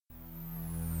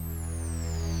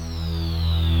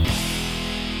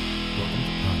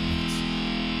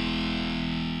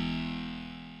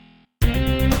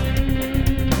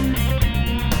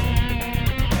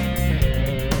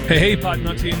Hey,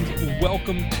 Podnutians,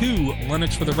 welcome to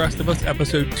Linux for the Rest of Us,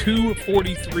 episode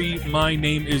 243. My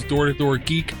name is Door to Door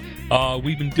Geek.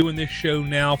 We've been doing this show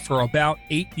now for about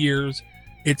 8 years.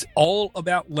 It's all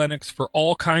about Linux for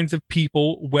all kinds of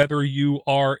people, whether you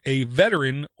are a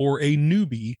veteran or a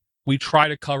newbie. We try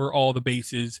to cover all the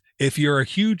bases. If you're a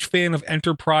huge fan of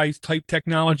enterprise type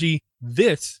technology,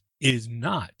 this is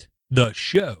not the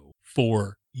show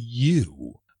for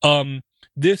you.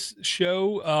 This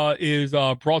show is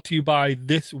brought to you by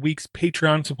this week's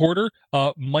Patreon supporter,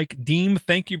 Mike Deem.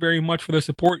 Thank you very much for the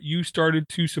support. You started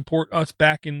to support us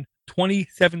back in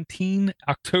 2017,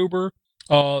 October.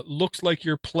 Looks like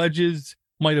your pledges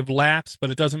might have lapsed,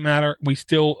 but it doesn't matter. We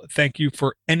still thank you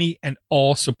for any and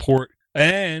all support.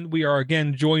 And we are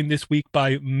again joined this week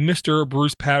by Mr.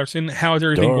 Bruce Patterson. How's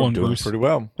everything going, doing Bruce? Pretty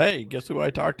well. Hey, guess who I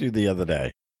talked to the other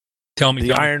day? Tell me.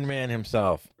 The Iron Man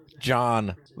himself,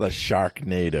 John the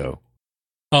Sharknado.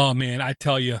 Oh, man, I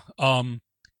tell you,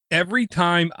 every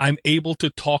time I'm able to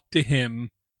talk to him,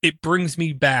 it brings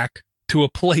me back to a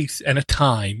place and a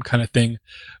time kind of thing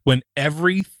when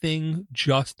everything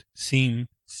just seemed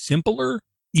simpler,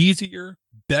 easier,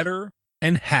 better,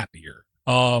 and happier.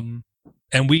 And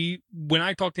when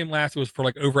I talked to him last, it was for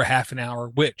like over half an hour,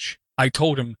 which I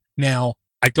told him, now,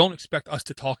 I don't expect us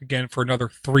to talk again for another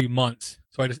 3 months.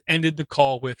 So I just ended the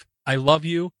call with, I love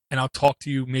you, and I'll talk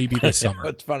to you maybe this summer.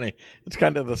 It's funny. It's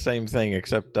kind of the same thing,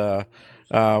 except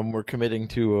we're committing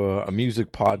to a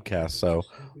music podcast. So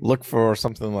look for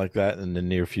something like that in the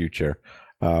near future,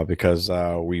 because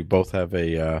we both have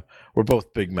we're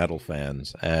both big metal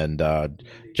fans, and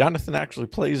Jonathan actually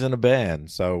plays in a band.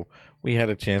 So we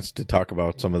had a chance to talk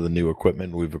about some of the new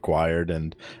equipment we've acquired,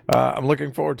 and I'm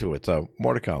looking forward to it. So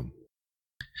more to come.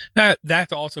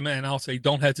 That's awesome, and I'll say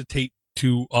don't hesitate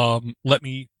to let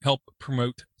me help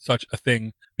promote such a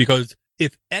thing, because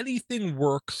if anything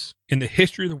works in the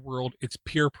history of the world, it's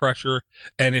peer pressure.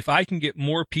 And if I can get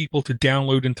more people to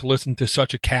download and to listen to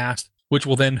such a cast, which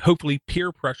will then hopefully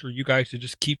peer pressure you guys to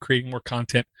just keep creating more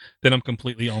content, then I'm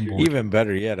completely on board. Even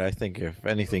better yet, I think if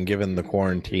anything, given the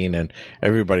quarantine and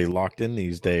everybody locked in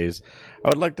these days, I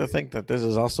would like to think that this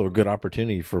is also a good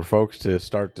opportunity for folks to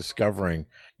start discovering,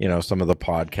 some of the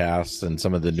podcasts and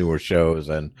some of the newer shows.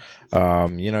 And,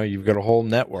 you've got a whole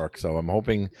network. So I'm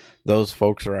hoping those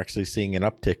folks are actually seeing an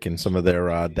uptick in some of their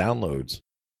downloads.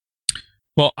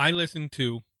 Well, I listen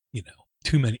to,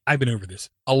 too many. I've been over this,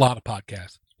 a lot of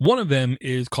podcasts. One of them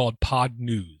is called Pod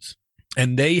News,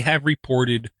 and they have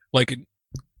reported like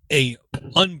a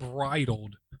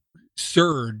unbridled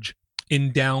surge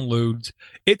in downloads.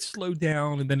 It slowed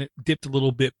down and then it dipped a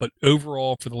little bit, but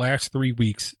overall for the last 3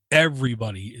 weeks,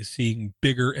 everybody is seeing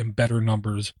bigger and better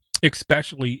numbers,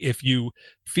 especially if you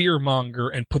fearmonger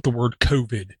and put the word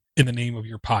COVID in the name of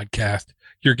your podcast,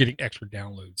 you're getting extra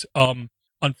downloads.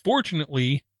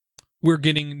 Unfortunately, we're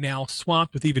getting now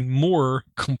swamped with even more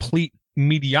complete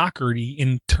mediocrity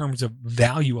in terms of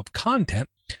value of content,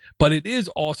 but it is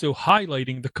also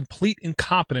highlighting the complete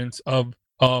incompetence of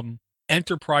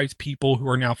enterprise people who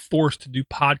are now forced to do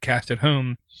podcasts at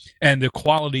home, and the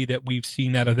quality that we've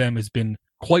seen out of them has been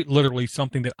quite literally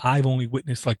something that I've only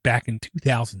witnessed like back in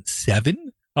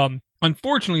 2007.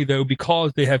 Unfortunately, though,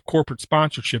 because they have corporate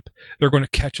sponsorship, they're going to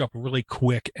catch up really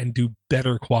quick and do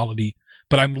better quality.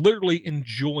 But I'm literally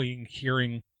enjoying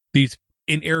hearing these,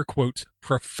 in air quotes,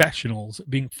 professionals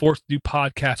being forced to do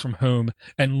podcasts from home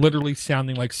and literally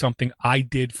sounding like something I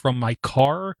did from my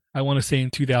car, I want to say in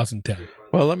 2010.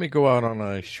 Well, let me go out on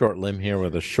a short limb here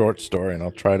with a short story, and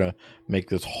I'll try to make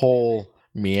this whole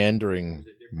meandering,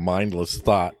 mindless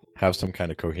thought have some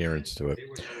kind of coherence to it.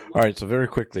 All right, so very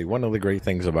quickly, one of the great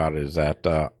things about it is that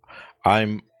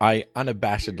I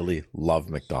unabashedly love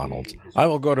McDonald's. I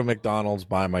will go to McDonald's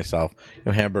by myself,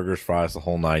 hamburgers, fries, the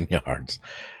whole 9 yards.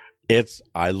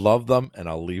 I love them, and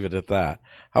I'll leave it at that.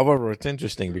 However, it's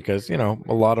interesting because, a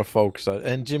lot of folks,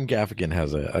 and Jim Gaffigan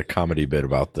has a comedy bit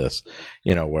about this,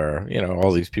 where,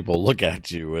 all these people look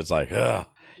at you. It's like,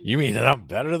 you mean that I'm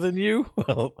better than you?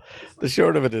 Well, the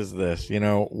short of it is this,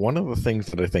 one of the things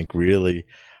that I think really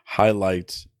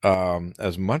highlights,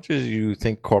 as much as you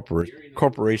think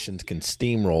corporations can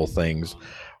steamroll things,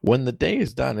 when the day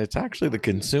is done, it's actually the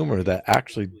consumer that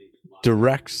actually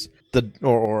directs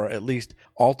or at least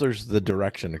alters the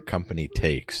direction a company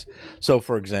takes. So,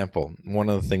 for example, one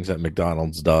of the things that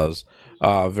McDonald's does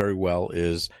very well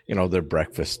is, their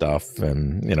breakfast stuff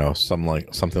and,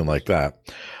 something like that.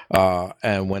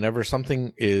 And whenever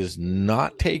something is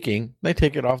not taking, they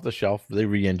take it off the shelf, they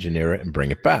re-engineer it and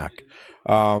bring it back.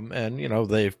 And,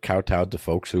 they've kowtowed to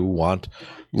folks who want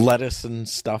lettuce and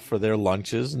stuff for their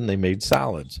lunches, and they made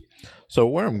salads. So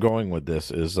where I'm going with this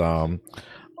is,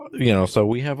 so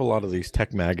we have a lot of these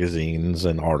tech magazines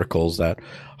and articles that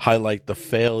highlight the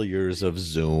failures of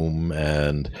Zoom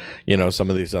and, some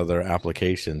of these other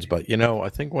applications. But, I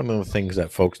think one of the things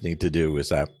that folks need to do is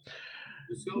that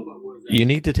you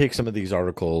need to take some of these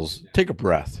articles, take a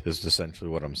breath, is essentially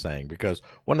what I'm saying. Because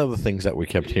one of the things that we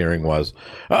kept hearing was,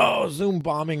 oh, Zoom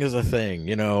bombing is a thing.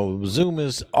 Zoom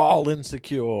is all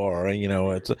insecure.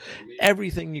 It's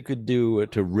everything you could do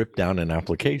to rip down an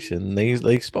application.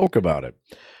 They spoke about it.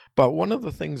 But one of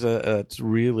the things that's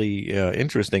really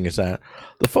interesting is that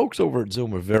the folks over at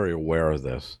Zoom are very aware of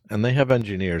this, and they have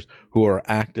engineers who are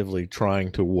actively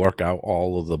trying to work out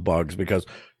all of the bugs because,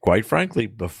 quite frankly,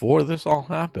 before this all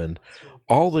happened,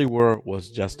 all they were was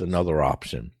just another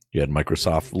option. You had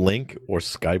Microsoft Lync or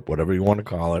Skype, whatever you want to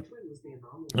call it,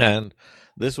 and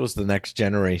this was the next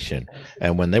generation.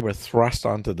 And when they were thrust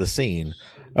onto the scene,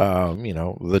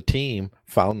 the team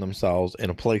found themselves in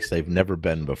a place they've never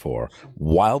been before.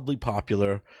 Wildly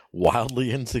popular,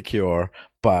 wildly insecure,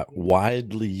 but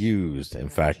widely used. In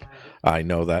fact, I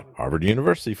know that Harvard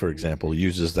University, for example,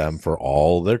 uses them for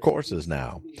all their courses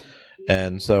now.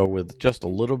 And so with just a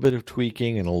little bit of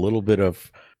tweaking and a little bit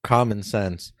of common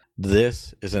sense,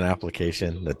 this is an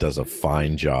application that does a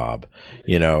fine job.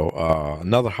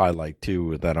 Another highlight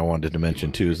too that I wanted to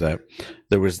mention too is that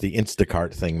there was the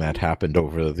Instacart thing that happened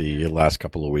over the last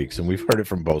couple of weeks, and we've heard it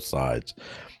from both sides.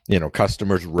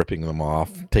 Customers ripping them off,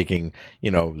 taking,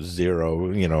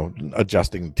 zero,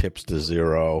 adjusting tips to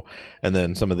zero, and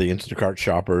then some of the Instacart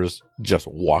shoppers just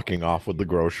walking off with the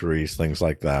groceries, things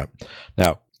like that.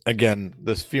 Now, again,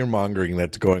 this fear mongering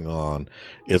that's going on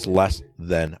is less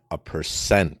than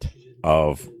 1%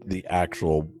 of the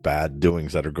actual bad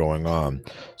doings that are going on.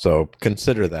 So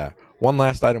consider that. One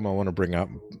last item I want to bring up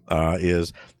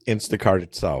is Instacart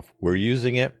itself. We're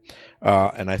using it,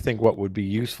 and I think what would be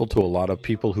useful to a lot of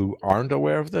people who aren't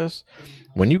aware of this,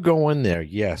 when you go in there,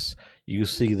 yes, you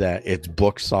see that it's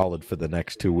booked solid for the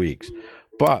next 2 weeks.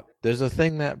 But there's a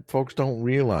thing that folks don't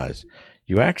realize.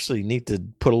 You actually need to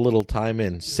put a little time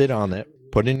in, sit on it,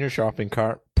 put in your shopping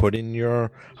cart, put in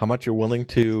how much you're willing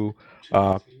to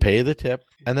pay the tip,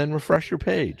 and then refresh your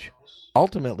page.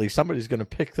 Ultimately, somebody's going to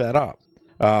pick that up.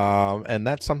 And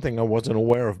that's something I wasn't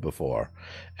aware of before.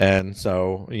 And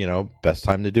so, best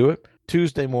time to do it,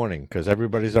 Tuesday morning, because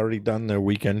everybody's already done their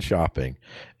weekend shopping.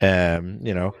 And,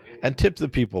 and tip the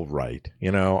people right.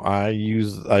 I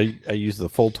use the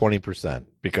full 20%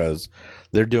 because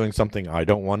they're doing something I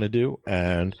don't want to do.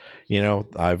 And,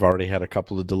 I've already had a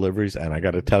couple of deliveries, and I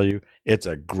got to tell you, it's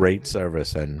a great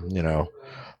service. And,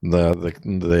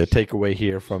 the takeaway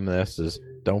here from this is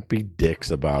don't be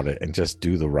dicks about it and just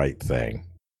do the right thing.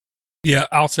 Yeah,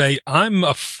 I'll say I'm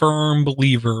a firm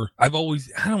believer. I don't want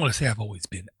to say I've always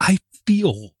been. I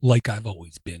feel like I've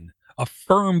always been a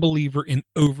firm believer in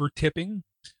over tipping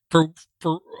for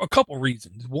a couple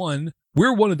reasons. One,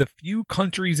 we're one of the few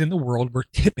countries in the world where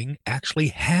tipping actually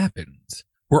happens.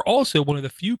 We're also one of the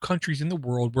few countries in the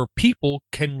world where people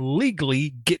can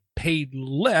legally get paid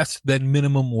less than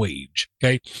minimum wage.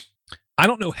 Okay. I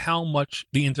don't know how much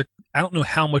the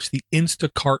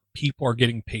Instacart people are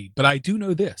getting paid, but I do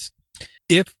know this.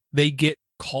 If they get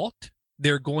caught,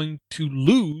 they're going to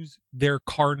lose their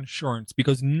car insurance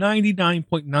because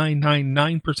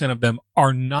 99.999% of them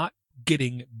are not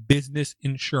getting business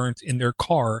insurance in their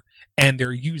car, and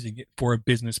they're using it for a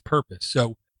business purpose.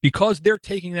 So because they're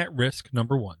taking that risk,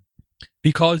 number one,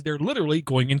 because they're literally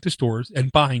going into stores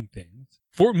and buying things,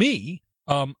 for me,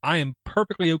 I am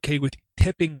perfectly okay with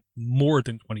tipping more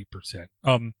than 20%.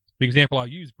 The example I'll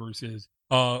use, Bruce, is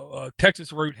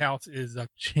Texas Roadhouse is a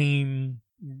chain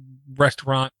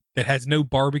restaurant that has no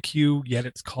barbecue, yet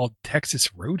it's called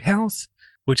Texas Roadhouse,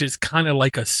 which is kind of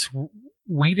like a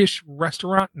Swedish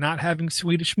restaurant not having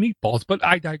Swedish meatballs, but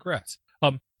I digress.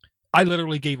 I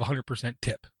literally gave 100%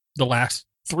 tip the last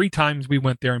 3 times we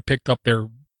went there and picked up their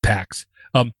packs.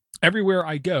 Everywhere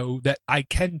I go that I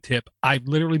can tip, I've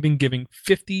literally been giving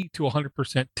 50 to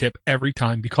 100% tip every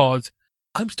time because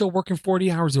I'm still working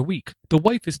 40 hours a week. The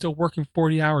wife is still working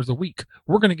 40 hours a week.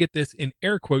 We're going to get this, in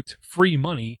air quotes, free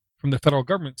money from the federal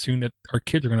government soon that our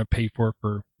kids are going to pay for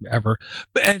forever.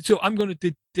 And so I'm going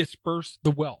to disperse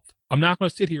the wealth. I'm not going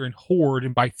to sit here and hoard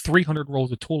and buy 300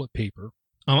 rolls of toilet paper.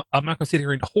 I'm not going to sit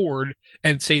here and hoard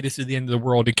and say this is the end of the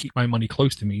world and keep my money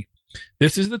close to me.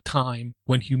 This is the time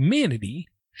when humanity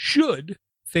should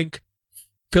think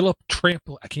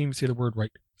philanthropic. I can't even say the word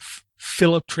right.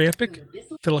 Philanthropic?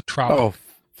 Philanthropic. Oh,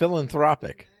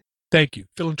 philanthropic. Thank you.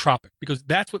 Philanthropic. Because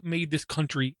that's what made this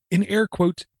country, in air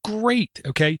quotes, great.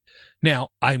 Okay. Now,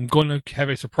 I'm going to have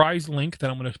a surprise link that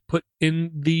I'm going to put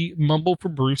in the Mumble for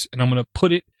Bruce, and I'm going to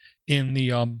put it in the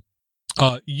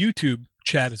YouTube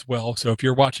chat as well. So if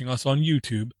you're watching us on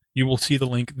YouTube, you will see the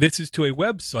link. This is to a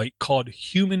website called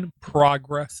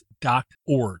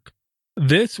humanprogress.org.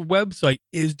 This website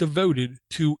is devoted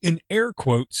to, in air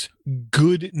quotes,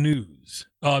 good news.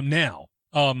 Now,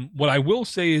 what I will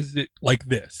say is that like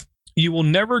this, you will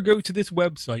never go to this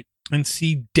website and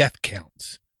see death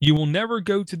counts. You will never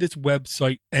go to this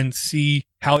website and see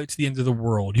how it's the end of the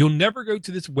world. You'll never go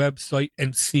to this website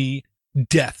and see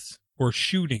deaths or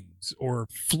shootings or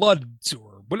floods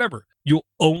or whatever. You'll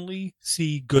only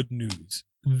see good news.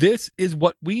 This is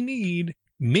what we need,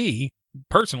 me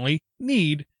personally,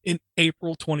 need in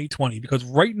April 2020, because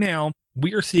right now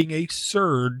we are seeing a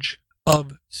surge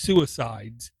of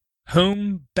suicides,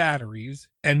 home batteries,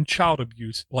 and child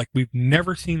abuse like we've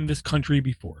never seen in this country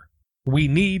before. We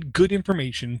need good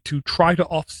information to try to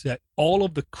offset all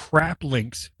of the crap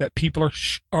links that people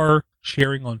are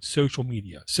sharing on social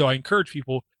media. So I encourage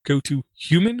people, go to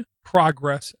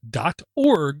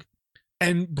humanprogress.org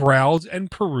and browse and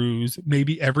peruse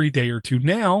maybe every day or two.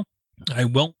 Now, I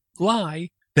won't lie,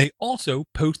 they also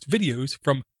post videos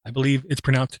from, I believe it's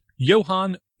pronounced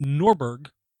Johan Norberg,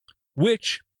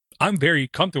 which I'm very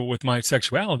comfortable with my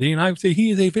sexuality, and I would say he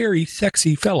is a very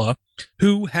sexy fella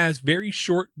who has very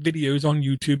short videos on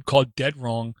YouTube called Dead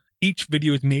Wrong. Each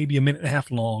video is maybe a minute and a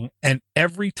half long, and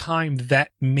every time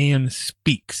that man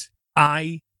speaks,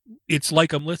 it's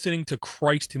like I'm listening to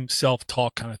Christ himself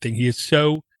talk kind of thing. He is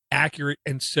so accurate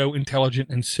and so intelligent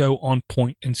and so on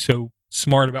point and so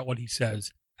smart about what he says.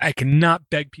 I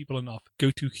cannot beg people enough. Go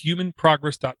to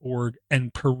humanprogress.org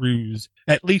and peruse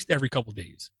at least every couple of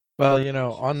days.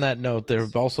 Well, on that note, there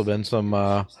have also been some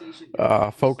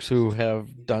folks who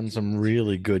have done some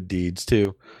really good deeds,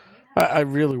 too. I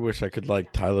really wish I could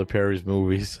like Tyler Perry's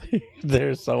movies.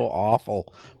 They're so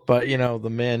awful. But, the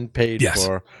man paid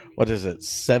for,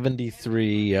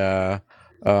 73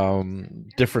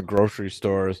 different grocery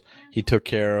stores. He took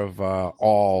care of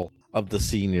all of the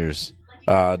seniors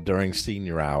during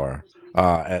senior hour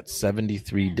at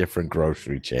 73 different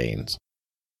grocery chains.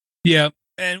 Yeah.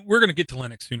 And we're going to get to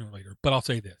Lennox sooner or later, but I'll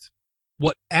say this.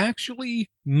 What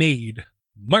actually made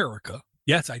America,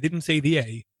 yes, I didn't say the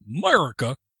A,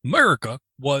 America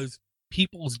was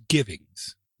people's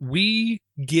givings. We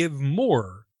give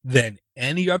more than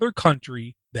any other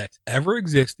country that's ever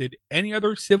existed, any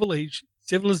other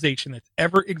civilization that's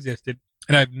ever existed.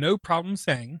 And I have no problem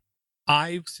saying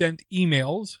I've sent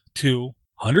emails to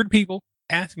 100 people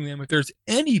asking them if there's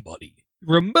anybody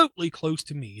remotely close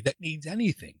to me that needs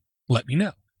anything. Let me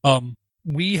know.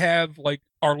 We have like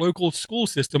our local school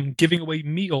system giving away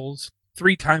meals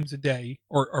 3 times a day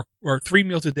or 3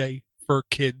 meals a day for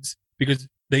kids because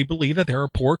they believe that there are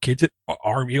poor kids that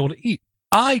aren't able to eat.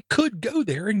 I could go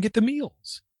there and get the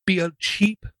meals, be a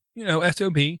cheap,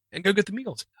 SOB and go get the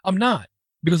meals. I'm not,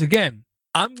 because again,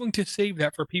 I'm going to save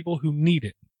that for people who need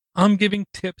it. I'm giving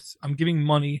tips. I'm giving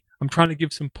money. I'm trying to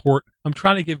give support. I'm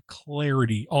trying to give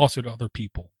clarity also to other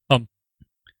people.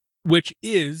 Which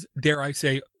is, dare I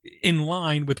say, in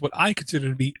line with what I consider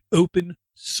to be open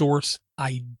source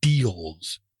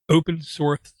ideals, open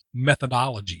source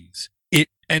methodologies.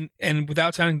 And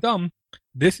without sounding dumb,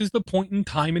 this is the point in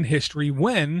time in history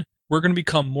when we're going to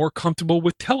become more comfortable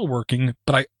with teleworking.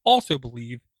 But I also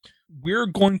believe we're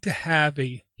going to have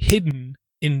a hidden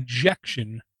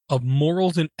injection of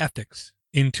morals and ethics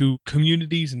into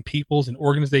communities and peoples and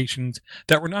organizations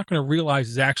that we're not going to realize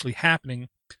is actually happening,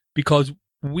 because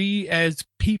we as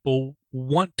people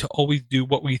want to always do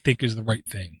what we think is the right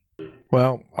thing.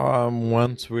 Well,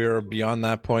 once we're beyond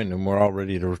that point and we're all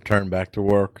ready to return back to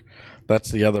work,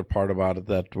 that's the other part about it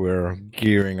that we're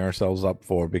gearing ourselves up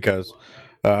for, because,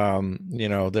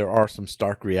 there are some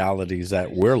stark realities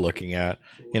that we're looking at.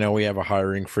 We have a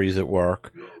hiring freeze at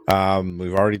work.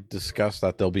 We've already discussed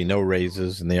that there'll be no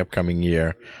raises in the upcoming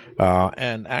year.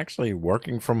 And actually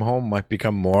working from home might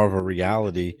become more of a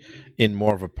reality in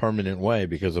more of a permanent way,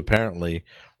 because apparently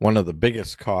one of the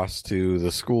biggest costs to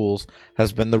the schools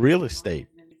has been the real estate.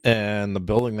 And the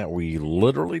building that we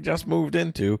literally just moved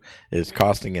into is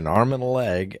costing an arm and a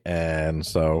leg. And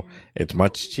so it's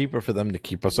much cheaper for them to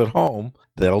keep us at home.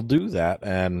 They'll do that.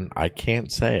 And I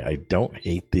can't say I don't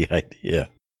hate the idea.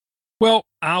 Well,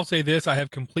 I'll say this. I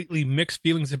have completely mixed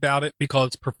feelings about it,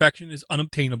 because perfection is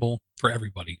unobtainable for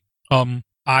everybody.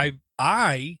 I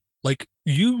like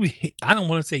you, I don't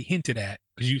want to say hinted at,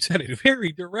 because you said it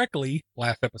very directly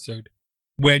last episode.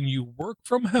 When you work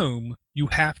from home, you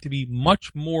have to be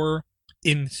much more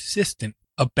insistent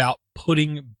about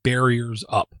putting barriers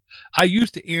up. I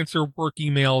used to answer work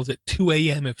emails at 2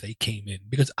 a.m. if they came in,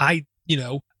 because I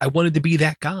wanted to be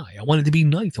that guy. I wanted to be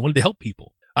nice. I wanted to help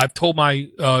people. I've told my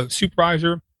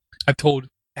supervisor, I've told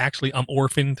I'm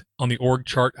orphaned on the org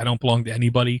chart. I don't belong to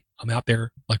anybody. I'm out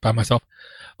there like by myself.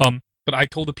 But I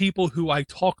told the people who I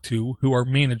talk to who are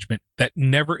management that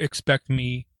never expect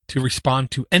me to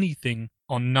respond to anything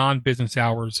on non-business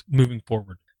hours moving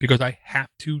forward because I have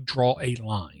to draw a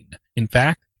line. In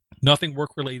fact, nothing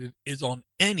work-related is on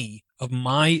any of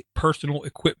my personal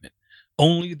equipment.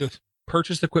 Only the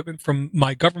purchased equipment from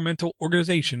my governmental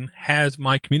organization has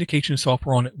my communication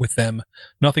software on it with them.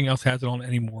 Nothing else has it on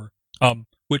anymore,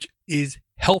 which is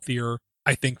healthier,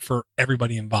 I think, for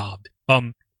everybody involved.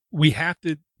 We have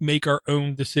to make our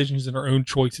own decisions and our own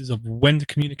choices of when to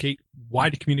communicate, why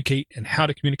to communicate, and how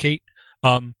to communicate.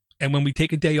 And when we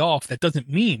take a day off, that doesn't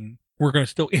mean we're going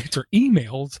to still answer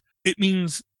emails. It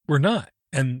means we're not.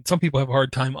 And some people have a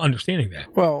hard time understanding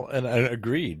that. Well, and I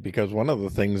agreed, because one of the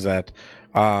things that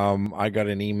I got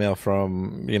an email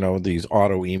from, these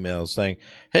auto emails saying,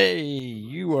 hey,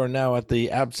 you are now at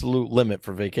the absolute limit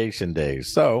for vacation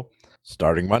days. So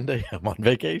starting Monday, I'm on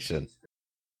vacation.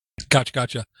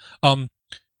 Gotcha.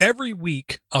 Every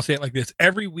week, I'll say it like this.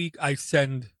 Every week I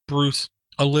send Bruce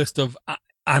a list of,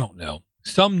 I don't know,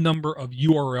 some number of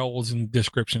URLs and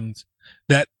descriptions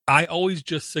that I always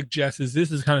just suggest is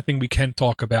this is the kind of thing we can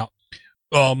talk about.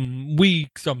 We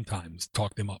sometimes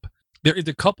talk them up. There is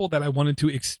a couple that I wanted to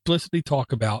explicitly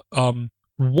talk about.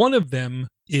 One of them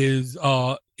is,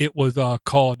 it was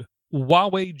called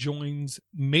Huawei joins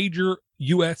major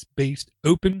U.S.-based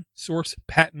open source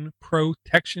patent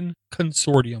protection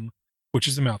consortium, which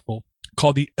is a mouthful,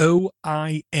 called the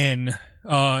OIN.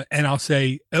 And I'll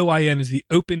say OIN is the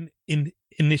Open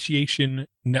Initiation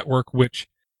Network, which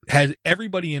has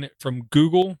everybody in it from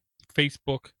Google,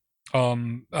 Facebook,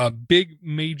 big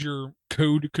major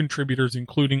code contributors,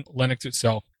 including Linux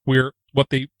itself, where what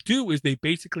they do is they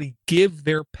basically give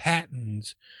their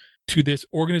patents to this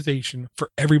organization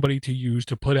for everybody to use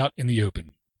to put out in the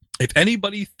open. If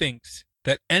anybody thinks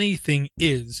that anything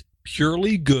is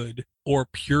purely good or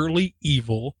purely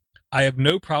evil, I have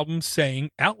no problem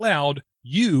saying out loud,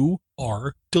 you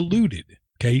are deluded.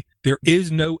 Okay? There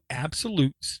is no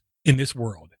absolutes in this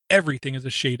world. Everything is a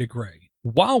shade of gray.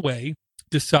 Huawei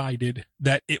decided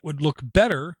that it would look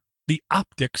better, the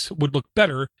optics would look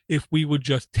better if we would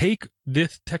just take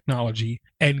this technology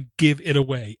and give it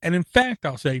away. And in fact,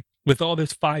 I'll say, with all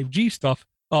this 5G stuff,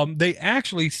 they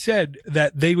actually said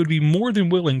that they would be more than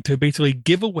willing to basically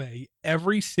give away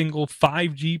every single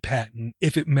 5G patent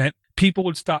if it meant people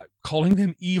would stop calling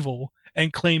them evil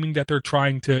and claiming that they're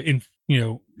trying to,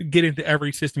 get into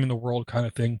every system in the world kind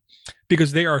of thing,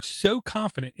 because they are so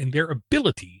confident in their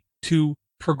ability to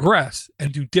progress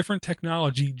and do different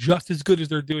technology just as good as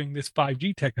they're doing this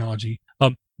 5G technology.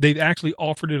 They've actually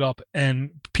offered it up,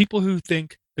 and people who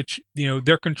think that,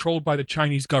 they're controlled by the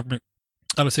Chinese government,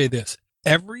 I would say this: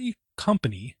 every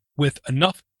company with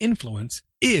enough influence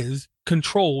is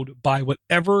controlled by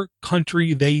whatever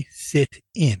country they sit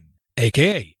in.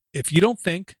 AKA, if you don't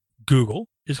think Google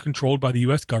is controlled by the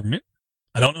US government,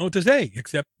 I don't know what to say,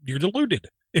 except you're deluded.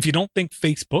 If you don't think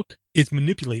Facebook is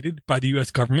manipulated by the US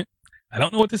government, I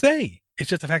don't know what to say. It's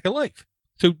just a fact of life.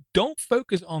 So don't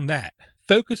focus on that.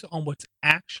 Focus on what's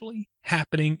actually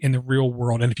happening in the real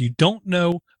world. And if you don't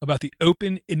know about the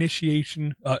Open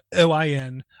Initiation,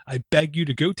 OIN, I beg you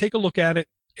to go take a look at it.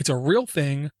 It's a real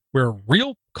thing where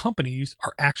real companies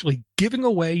are actually giving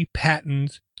away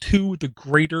patents to the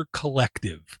greater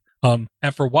collective. And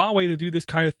for Huawei to do this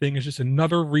kind of thing is just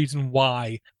another reason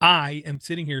why I am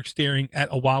sitting here staring at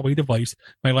a Huawei device.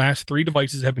 My last 3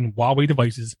 devices have been Huawei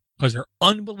devices because they're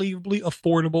unbelievably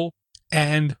affordable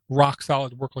and rock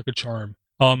solid, work like a charm.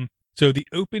 So the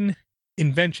Open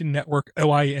Invention Network,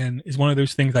 OIN, is one of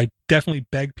those things I definitely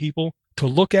beg people to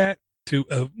look at, to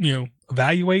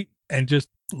evaluate, and just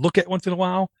look at once in a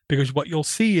while, because what you'll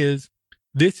see is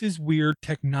this is where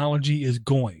technology is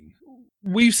going.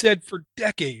 We've said for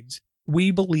decades, we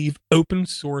believe open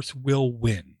source will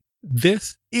win.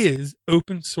 This is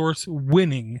open source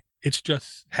winning. It's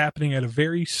just happening at a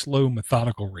very slow,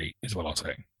 methodical rate, is what I'll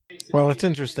say. Well, it's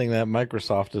interesting that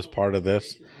Microsoft is part of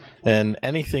this, and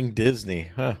anything Disney.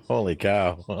 Holy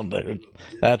cow! Well,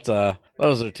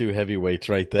 those are 2 heavyweights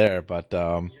right there. But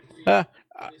when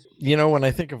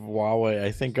I think of Huawei,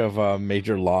 I think of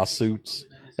major lawsuits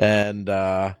and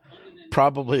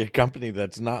probably a company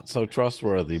that's not so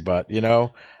trustworthy. But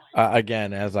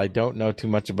again, as I don't know too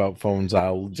much about phones,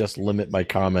 I'll just limit my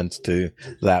comments to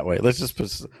that way. Let's just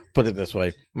put it this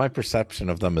way: my perception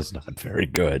of them is not very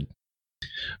good.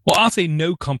 Well, I'll say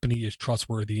no company is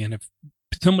trustworthy. And if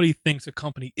somebody thinks a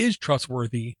company is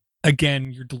trustworthy,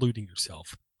 again, you're deluding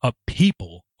yourself.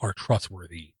 People are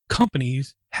trustworthy.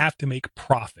 Companies have to make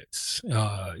profits.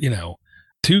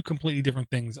 2 completely different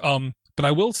things. But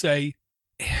I will say,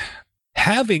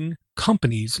 having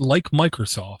companies like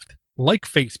Microsoft, like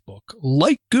Facebook,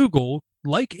 like Google,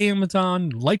 like Amazon,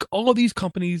 like all of these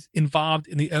companies involved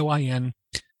in the OIN,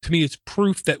 to me, is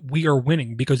proof that we are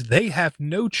winning, because they have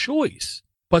no choice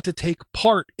but to take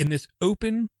part in this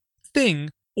open thing,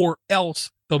 or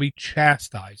else they'll be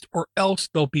chastised, or else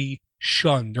they'll be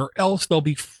shunned, or else they'll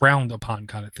be frowned upon,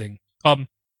 kind of thing.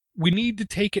 We need to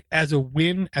take it as a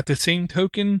win. At the same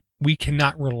token, we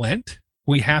cannot relent.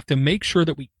 We have to make sure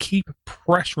that we keep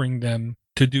pressuring them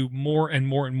to do more and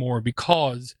more and more,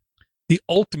 because the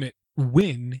ultimate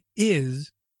win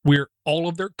is where all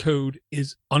of their code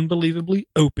is unbelievably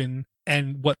open,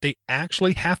 and what they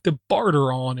actually have to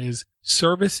barter on is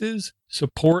services,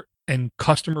 support, and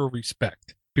customer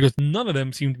respect, because none of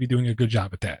them seem to be doing a good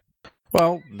job at that.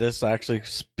 Well, this actually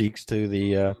speaks to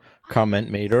the comment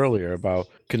made earlier about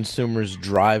consumers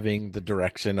driving the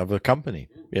direction of a company,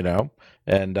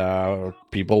 and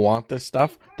people want this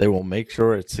stuff. They will make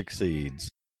sure it succeeds.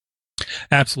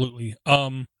 Absolutely.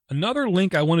 Another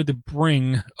link I wanted to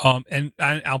bring, and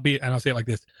I'll say it like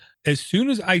this. As soon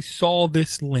as I saw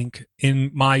this link in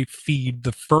my feed,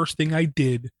 the first thing I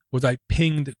did was I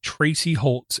pinged Tracy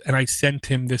Holtz and I sent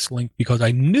him this link, because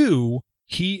I knew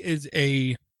he is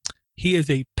a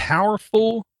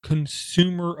powerful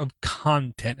consumer of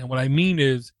content. And what I mean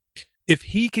is, if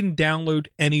he can download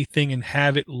anything and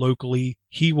have it locally,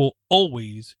 he will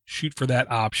always shoot for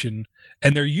that option.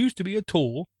 And there used to be a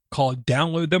tool called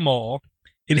Download Them All.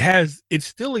 It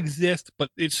still exists, but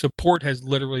its support has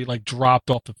literally dropped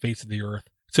off the face of the earth.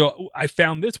 So I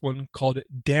found this one called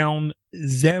Down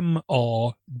Them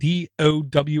All,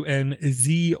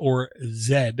 DOWNZ or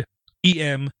Z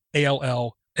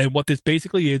EMALL. And what this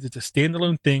basically is, it's a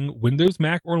standalone thing, Windows,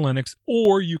 Mac, or Linux,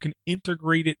 or you can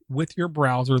integrate it with your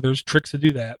browser. There's tricks to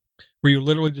do that, where you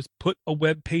literally just put a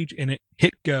web page in it,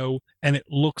 hit go, and it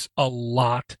looks a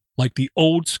lot like the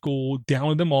old school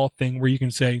Download Them All thing, where you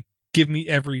can say, give me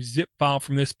every zip file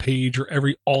from this page, or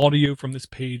every audio from this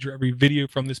page, or every video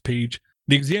from this page.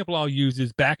 The example I'll use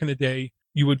is, back in the day,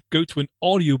 you would go to an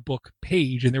audiobook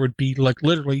page and there would be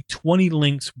literally 20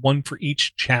 links, one for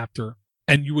each chapter.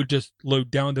 And you would just load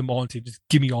down them all and say, just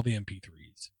give me all the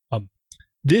MP3s.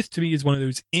 This to me is one of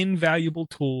those invaluable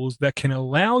tools that can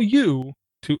allow you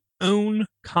to own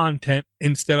content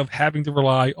instead of having to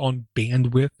rely on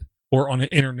bandwidth or on an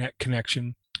internet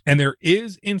connection. And there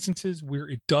is instances where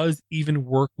it does even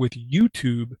work with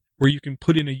YouTube, where you can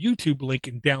put in a YouTube link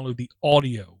and download the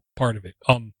audio part of it.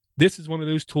 This is one of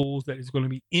those tools that is going to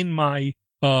be in my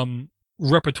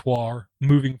repertoire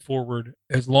moving forward,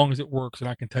 as long as it works. And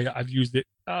I can tell you, I've used it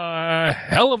a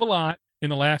hell of a lot in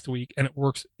the last week, and it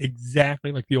works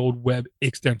exactly like the old web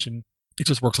extension. It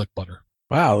just works like butter.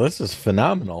 Wow, this is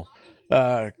phenomenal.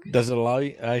 Does it allow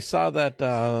you? I saw that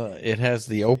it has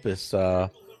the Opus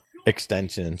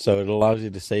extension, so it allows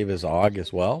you to save as OGG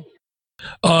as well.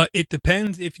 It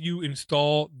depends if you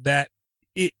install that.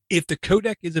 If the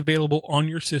codec is available on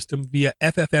your system via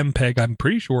FFmpeg, I'm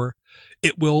pretty sure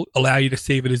it will allow you to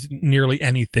save it as nearly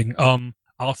anything.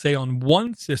 I'll say on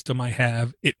one system I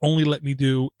have, it only let me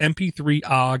do MP3,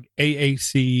 OGG,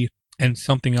 AAC, and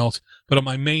something else. But on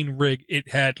my main rig,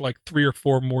 it had 3 or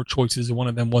 4 more choices, and one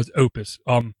of them was Opus.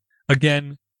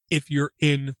 Again, if you're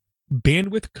in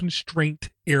bandwidth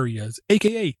constraint areas,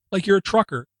 aka you're a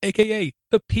trucker, aka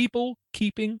the people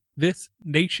keeping this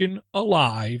nation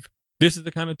alive, this is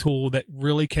the kind of tool that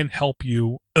really can help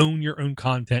you own your own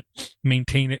content,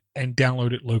 maintain it, and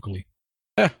download it locally.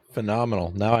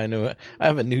 Phenomenal. Now I know I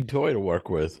have a new toy to work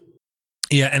with.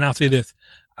 Yeah, and I'll say this.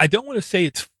 I don't want to say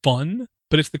it's fun,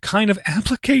 but it's the kind of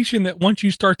application that once you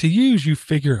start to use, you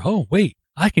figure, oh, wait,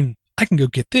 I can go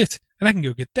get this, and I can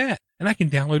go get that, and I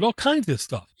can download all kinds of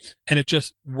stuff. And it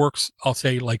just works, I'll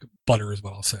say, like butter is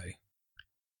what I'll say.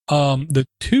 The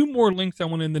 2 more links I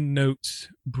want in the notes,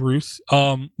 Bruce.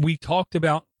 We talked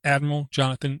about Admiral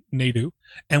Jonathan Naidu,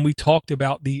 and we talked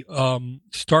about the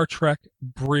Star Trek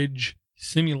Bridge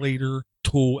Simulator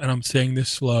tool, and I'm saying this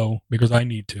slow because I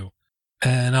need to.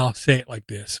 And I'll say it like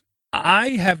this.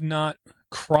 I have not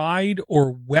cried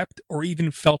or wept or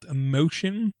even felt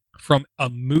emotion from a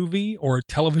movie or a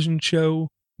television show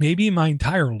maybe my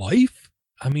entire life.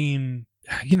 I mean,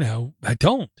 I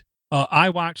don't. I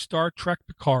watched Star Trek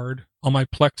Picard on my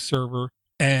Plex server,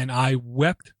 and I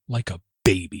wept like a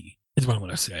baby, is what I'm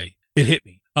going to say. It hit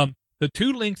me. The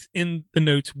 2 links in the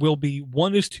notes will be,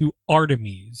 one is to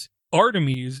Artemis.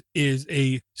 Artemis is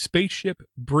a spaceship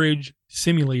bridge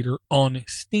simulator on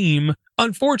Steam.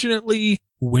 Unfortunately,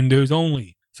 Windows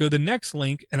only. So the next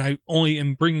link, and I only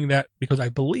am bringing that because I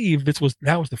believe that was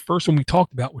the first one we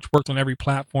talked about, which works on every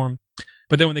platform.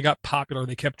 But then when they got popular,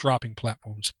 they kept dropping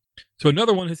platforms. So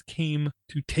another one has came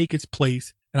to take its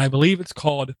place, and I believe it's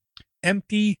called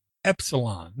Empty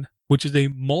Epsilon, which is a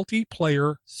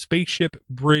multiplayer spaceship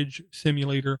bridge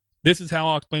simulator. This is how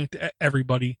I'll explain it to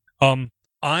everybody.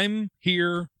 I'm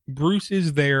here, Bruce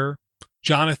is there,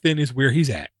 Jonathan is where he's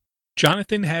at.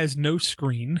 Jonathan has no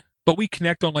screen, but we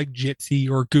connect on like Jitsi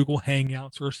or Google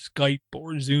Hangouts or Skype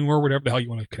or Zoom or whatever the hell you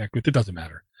want to connect with. It doesn't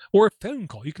matter. Or a phone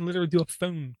call. You can literally do a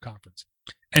phone conference.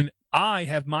 And I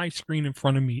have my screen in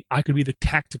front of me. I could be the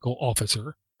tactical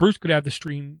officer. Bruce could have the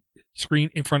screen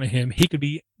in front of him. He could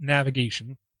be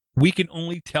navigation. We can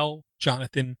only tell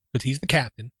Jonathan, because he's the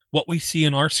captain, what we see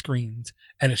in our screens,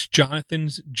 and it's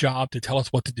Jonathan's job to tell us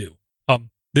what to do.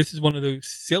 This is one of those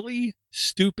silly,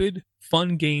 stupid,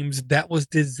 fun games that was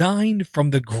designed from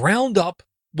the ground up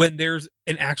when there's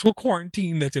an actual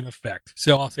quarantine that's in effect.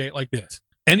 So I'll say it like this.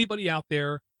 Anybody out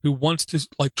there who wants to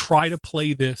like try to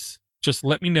play this, just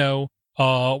let me know.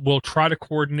 We'll try to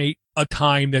coordinate a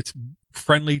time that's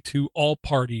friendly to all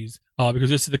parties, because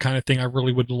this is the kind of thing I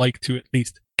really would like to at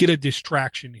least get a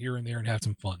distraction here and there and have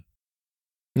some fun.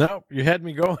 No, you had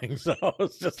me going, so I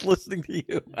was just listening to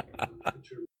you.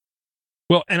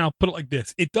 Well, and I'll put it like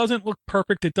this. It doesn't look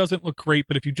perfect. It doesn't look great.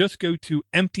 But if you just go to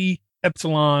Empty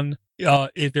Epsilon,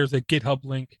 there's a GitHub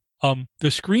link. The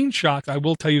screenshots, I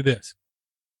will tell you this.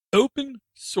 Open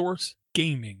source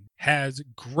gaming has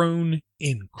grown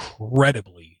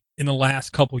incredibly in the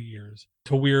last couple years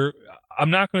to where I'm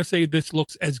not going to say this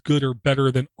looks as good or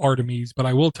better than Artemis, but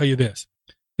I will tell you this.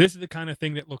 This is the kind of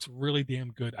thing that looks really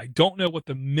damn good. I don't know what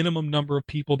the minimum number of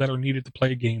people that are needed to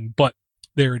play a game, but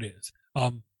there it is.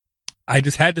 I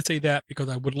just had to say that because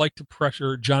I would like to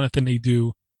pressure Jonathan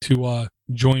Nadeau to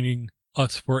joining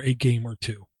us for a game or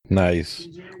two. Nice.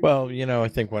 Well, I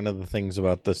think one of the things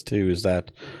about this too is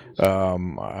that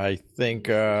I think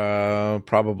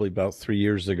probably about 3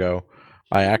 years ago,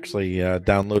 I actually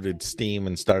downloaded Steam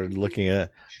and started looking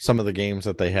at some of the games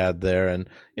that they had there. And,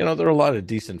 there are a lot of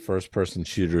decent first-person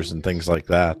shooters and things like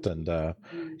that. And,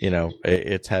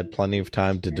 it's had plenty of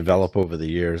time to develop over the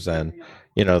years. And,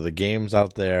 the games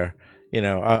out there,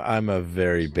 I'm a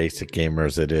very basic gamer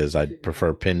as it is. I'd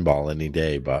prefer pinball any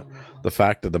day. But the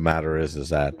fact of the matter is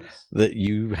that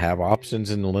you have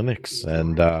options in Linux.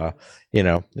 And,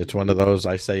 it's one of those,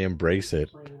 I say, embrace it.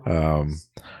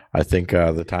 I think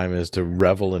the time is to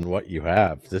revel in what you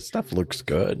have. This stuff looks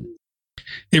good.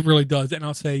 It really does. And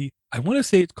I'll say, I want to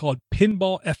say it's called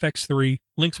Pinball FX3.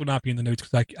 Links will not be in the notes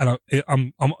because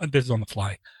this is on the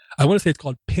fly. I want to say it's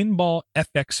called Pinball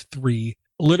FX3.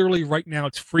 Literally right now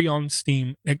it's free on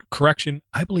Steam. And correction,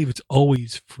 I believe it's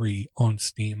always free on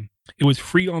Steam. It was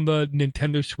free on the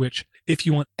Nintendo Switch. If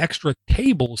you want extra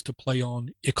tables to play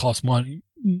on, it costs money.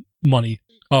 One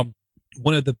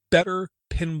of the better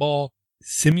pinball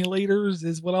simulators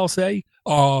is what I'll say.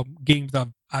 Games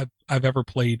I've ever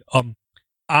played.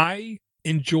 I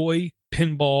enjoy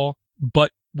pinball,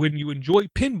 but when you enjoy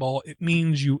pinball, it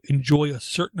means you enjoy a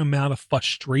certain amount of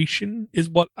frustration, is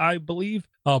what I believe.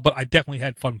 But I definitely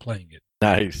had fun playing it.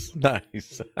 Nice.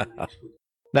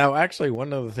 Now, actually,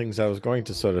 one of the things I was going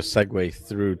to sort of segue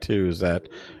through too is that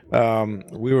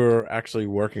we were actually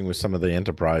working with some of the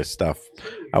enterprise stuff.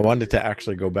 I wanted to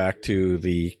actually go back to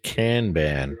the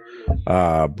Kanban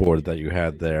board that you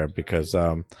had there because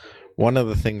one of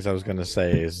the things I was going to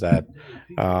say is that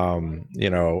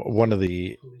one of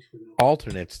the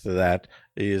alternates to that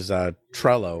is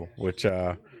Trello, which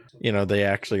they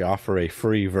actually offer a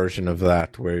free version of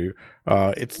that where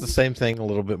it's the same thing, a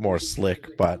little bit more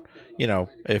slick, but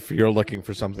if you're looking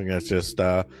for something that's just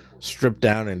stripped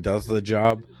down and does the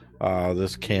job,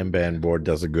 this Kanban board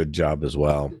does a good job as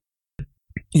well.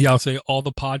 Yeah, I'll say all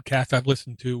the podcasts I've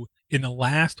listened to in the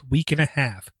last week and a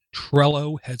half,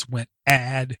 Trello has went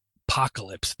ad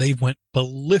apocalypse. They went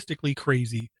ballistically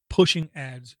crazy, pushing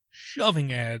ads,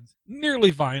 shoving ads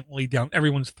nearly violently down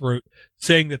everyone's throat,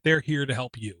 saying that they're here to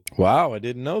help you. Wow, I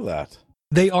didn't know that.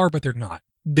 They are, but they're not.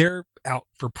 They're out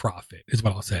for profit, is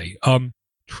what I'll say.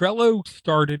 Trello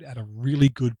started at a really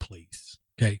good place,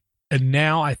 okay? And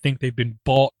now I think they've been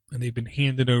bought and they've been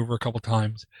handed over a couple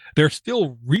times. They're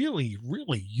still really,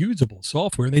 really usable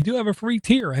software. They do have a free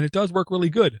tier, and it does work really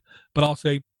good. But I'll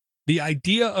say the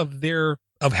idea of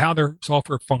how their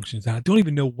software functions, and I don't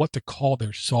even know what to call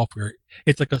their software.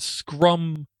 It's like a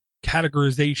Scrum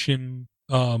categorization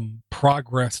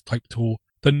progress type tool.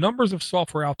 The numbers of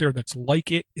software out there that's like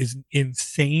it is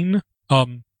insane,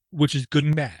 which is good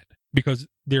and bad. Because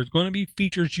there's going to be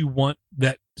features you want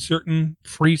that certain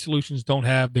free solutions don't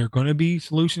have. There are going to be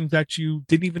solutions that you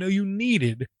didn't even know you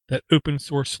needed that open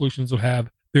source solutions will have.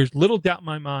 There's little doubt in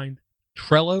my mind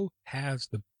Trello has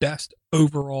the best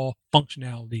overall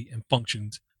functionality and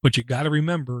functions, but you got to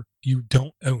remember you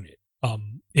don't own it.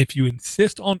 If you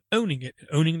insist on owning it,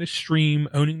 owning the stream,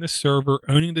 owning the server,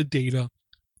 owning the data,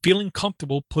 feeling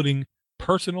comfortable putting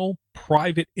personal,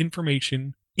 private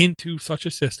information into such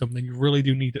a system, then you really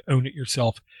do need to own it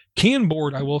yourself.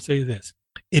 Kanboard, I will say this,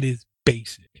 it is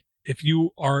basic. If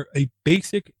you are a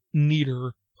basic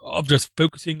needer of just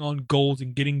focusing on goals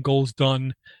and getting goals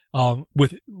done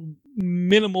with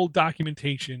minimal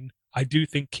documentation, I do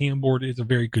think Kanboard is a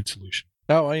very good solution.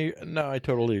 No, I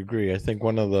totally agree. I think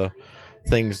one of the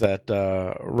things that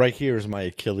right here is my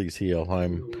Achilles heel.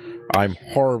 I'm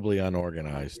horribly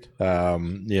unorganized.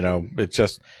 It's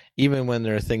just, even when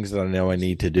there are things that I know I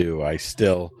need to do, I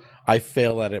fail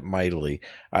at it mightily.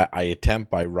 I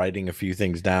attempt by writing a few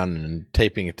things down and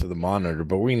taping it to the monitor,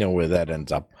 but we know where that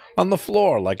ends up, on the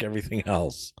floor like everything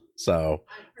else. So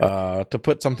to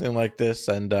put something like this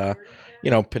and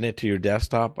pin it to your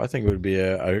desktop, I think it would be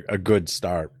a good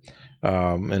start.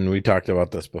 And we talked about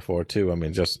this before too. I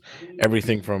mean, just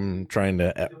everything from trying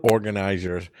to organize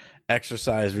your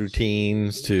exercise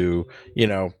routines to,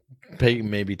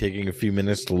 maybe taking a few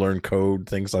minutes to learn code,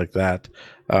 things like that.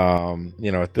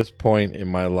 At this point in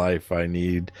my life, I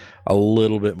need a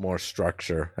little bit more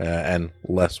structure and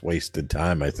less wasted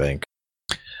time, I think.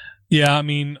 Yeah, I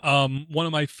mean, one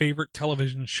of my favorite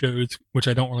television shows, which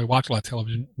I don't really watch a lot of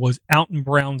television, was Alton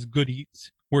Brown's Good Eats,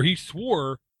 where he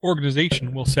swore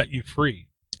organization will set you free.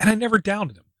 And I never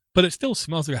doubted him, but it still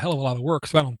smells like a hell of a lot of work,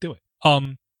 so I don't do it.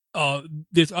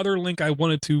 This other link I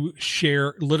wanted to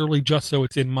share, literally just so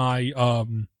it's in my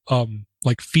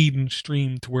like feed and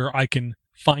stream to where I can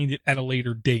find it at a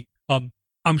later date. I'm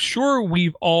sure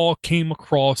we've all came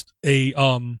across a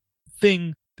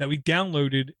thing that we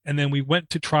downloaded and then we went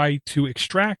to try to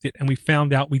extract it and we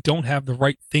found out we don't have the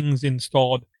right things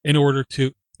installed in order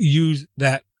to use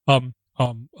that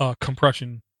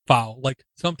compression file. Like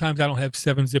sometimes I don't have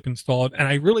 7-zip installed and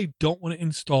I really don't want to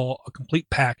install a complete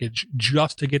package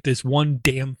just to get this one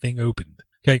damn thing opened.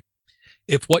 Okay.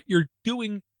 If what you're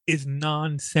doing is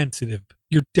non-sensitive,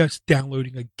 you're just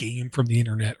downloading a game from the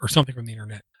internet or something from the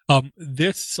internet.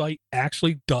 This site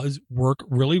actually does work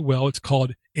really well. It's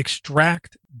called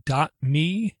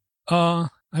extract.me, I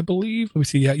believe. Let me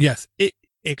see. Yeah, yes,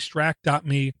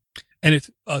 extract.me. And it's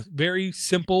a very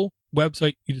simple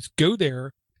website. You just go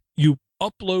there, you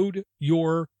upload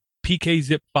your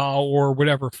PKZip file or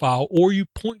whatever file, or you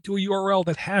point to a URL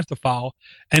that has the file,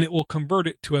 and it will convert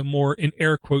it to a more, in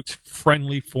air quotes,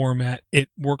 friendly format. It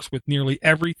works with nearly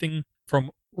everything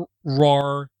from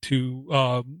RAR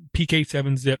to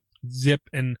PK7-zip, zip,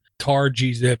 and tar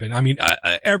gzip, and I mean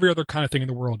every other kind of thing in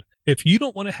the world. If you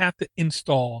don't want to have to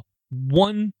install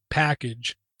one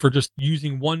package for just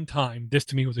using one time, this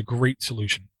to me was a great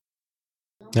solution.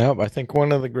 Yeah, I think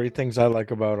one of the great things I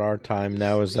like about our time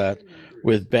now is that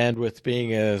with bandwidth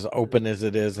being as open as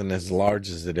it is and as large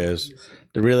as it is,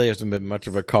 there really hasn't been much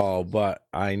of a call, but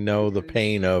I know the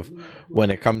pain of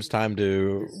when it comes time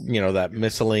to, that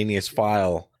miscellaneous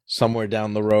file somewhere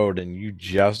down the road and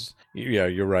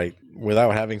you're right.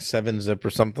 Without having 7-zip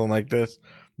or something like this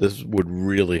would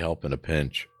really help in a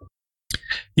pinch.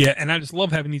 Yeah, and I just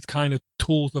love having these kind of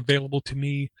tools available to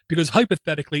me because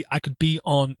hypothetically I could be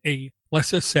on a,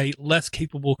 let's just say, less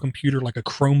capable computer like a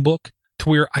Chromebook to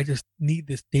where I just need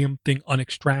this damn thing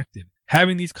unextracted.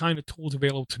 Having these kind of tools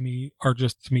available to me are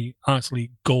just, to me,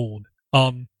 honestly, gold.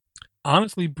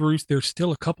 Honestly, Bruce, there's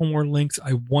still a couple more links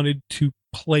I wanted to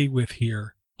play with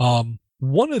here.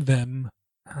 One of them,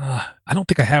 I don't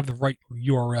think I have the right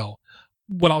URL.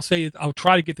 What I'll say is I'll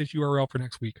try to get this URL for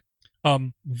next week.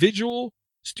 Visual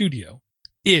Studio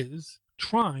is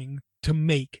trying to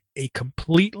make a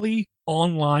completely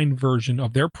online version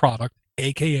of their product,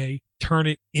 aka turn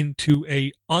it into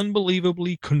a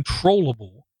unbelievably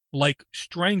controllable, like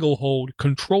Stranglehold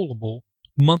controllable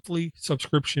monthly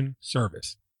subscription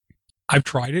service. I've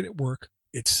tried it at work.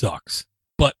 It sucks.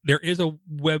 But there is a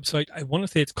website, I want to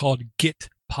say it's called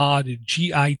Gitpod,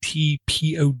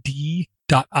 GITPOD.io,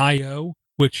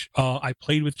 which I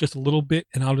played with just a little bit,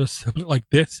 and I'll just put it like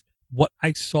this. What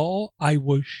I saw, I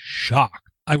was shocked.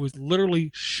 I was literally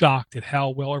shocked at how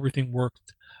well everything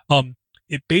worked.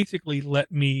 It basically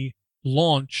let me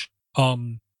launch,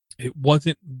 it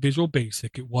wasn't Visual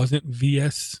Basic, it wasn't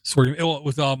VS, it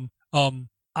was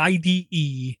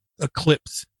IDE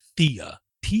Eclipse Thea,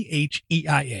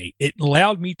 THEIA. It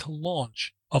allowed me to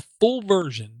launch a full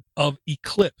version of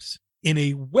Eclipse in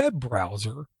a web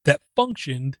browser that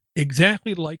functioned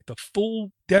exactly like the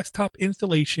full desktop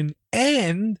installation.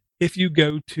 And if you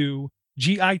go to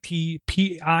GITPOD.io,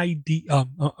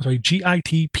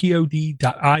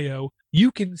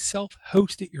 you can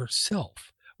self-host it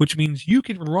yourself, which means you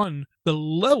can run the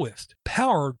lowest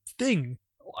powered thing,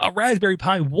 a Raspberry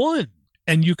Pi 1,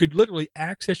 and you could literally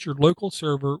access your local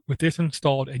server with this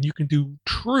installed, and you can do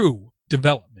true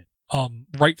development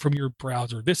right from your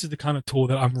browser. This is the kind of tool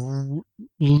that I'm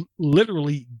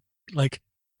literally like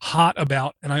hot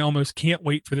about, and I almost can't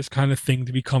wait for this kind of thing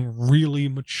to become really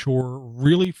mature,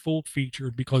 really full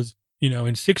featured, because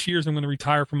in 6 years I'm going to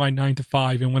retire from my 9 to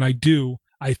 5, and when I do,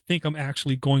 I think I'm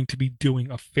actually going to be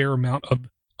doing a fair amount of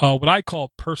what I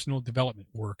call personal development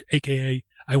work, aka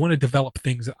I want to develop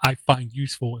things that I find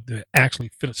useful that actually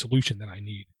fit a solution that I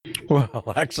need.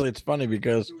 Well, actually, it's funny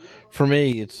because for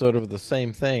me, it's sort of the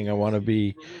same thing. I want to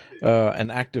be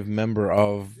an active member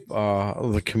of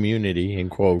the community, in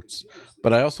quotes,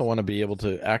 but I also want to be able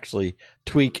to actually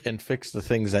tweak and fix the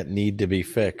things that need to be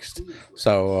fixed.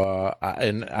 So,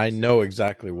 and I know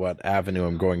exactly what avenue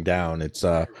I'm going down. It's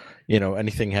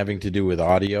anything having to do with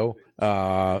audio,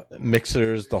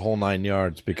 mixers, the whole 9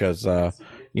 yards, because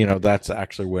that's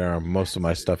actually where most of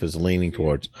my stuff is leaning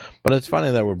towards. But it's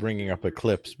funny that we're bringing up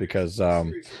Eclipse because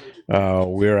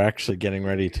we're actually getting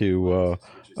ready to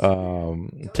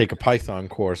take a Python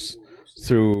course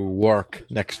through work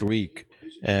next week.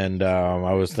 And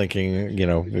I was thinking,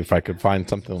 if I could find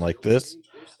something like this,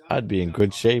 I'd be in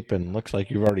good shape. And looks like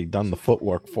you've already done the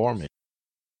footwork for me.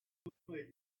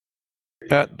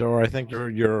 Dora, I think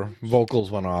your vocals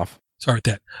went off. Sorry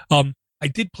about that. I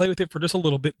did play with it for just a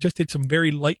little bit, just did some very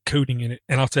light coding in it.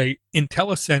 And I'll say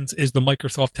IntelliSense is the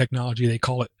Microsoft technology, they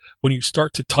call it, when you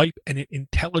start to type and it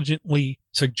intelligently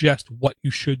suggests what you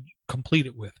should complete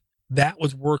it with. That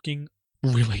was working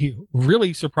really,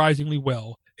 really surprisingly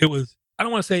well. I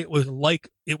don't want to say it was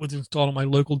like it was installed on my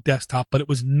local desktop, but it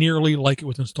was nearly like it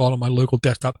was installed on my local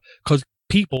desktop, because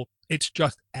it's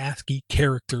just ASCII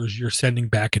characters you're sending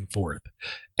back and forth.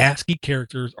 ASCII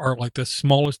characters are like the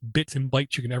smallest bits and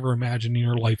bytes you can ever imagine in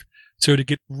your life. So to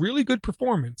get really good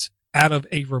performance out of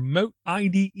a remote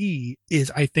IDE is,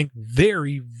 I think,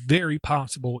 very, very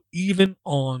possible, even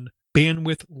on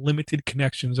bandwidth limited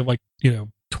connections of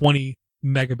 20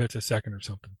 megabits a second or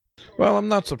something. Well, I'm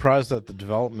not surprised that the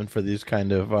development for these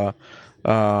kind of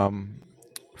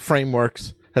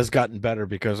frameworks has gotten better,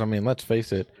 because, let's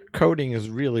face it, coding is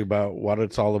really about what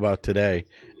it's all about today.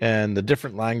 And the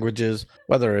different languages,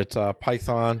 whether it's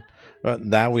Python,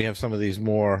 now we have some of these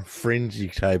more fringy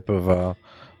type of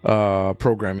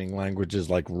programming languages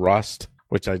like Rust,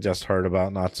 which I just heard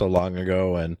about not so long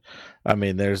ago. And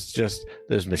there's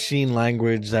machine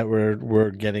language that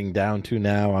we're getting down to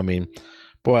now.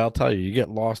 Boy, I'll tell you get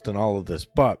lost in all of this.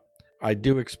 But I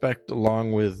do expect,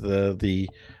 along with the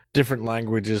different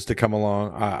languages to come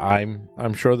along,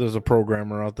 I'm sure there's a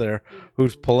programmer out there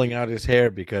who's pulling out his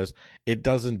hair because it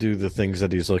doesn't do the things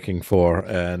that he's looking for.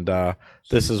 And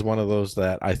this is one of those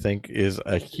that I think is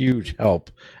a huge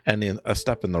help and a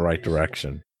step in the right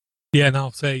direction. Yeah, and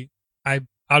I'll say, I'll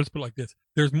just put it like this.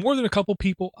 There's more than a couple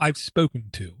people I've spoken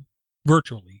to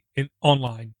virtually and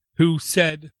online who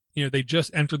said, they just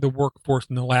entered the workforce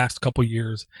in the last couple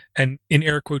years, and in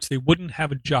air quotes, they wouldn't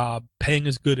have a job paying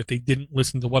as good if they didn't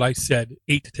listen to what I said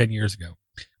 8 to 10 years ago.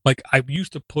 Like, I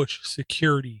used to push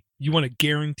security. You want a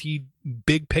guaranteed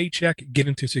big paycheck, get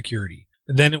into security.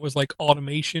 And then it was like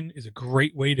automation is a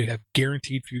great way to have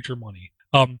guaranteed future money.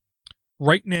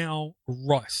 Right now,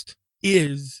 Rust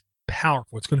is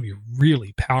powerful. It's going to be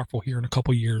really powerful here in a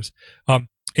couple years. And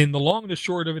the long and the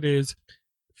short of it is,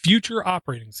 future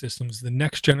operating systems, the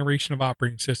next generation of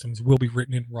operating systems, will be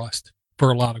written in Rust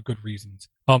for a lot of good reasons.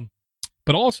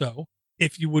 But also,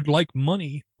 if you would like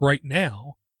money right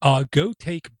now, go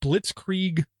take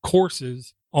Blitzkrieg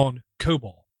courses on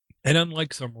COBOL. And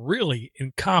unlike some really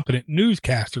incompetent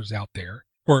newscasters out there,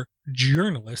 or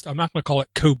journalists, I'm not going to call it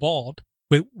COBOL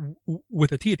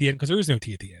with a T at the end, because there is no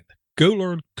T at the end. Go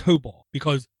learn COBOL,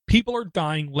 because people are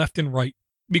dying left and right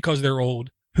because they're old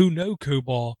who know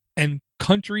COBOL, and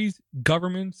countries,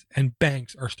 governments, and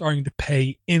banks are starting to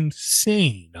pay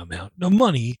insane amount of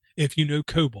money if you know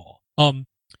COBOL.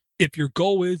 If your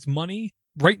goal is money,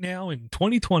 right now in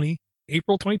 2020,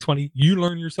 April 2020, you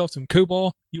learn yourself some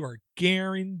COBOL, you are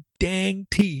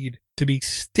guaranteed to be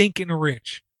stinking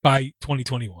rich by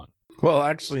 2021. Well,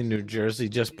 actually, New Jersey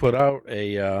just put out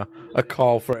a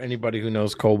call for anybody who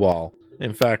knows COBOL.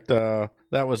 In fact, that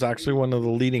was actually one of the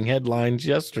leading headlines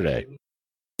yesterday.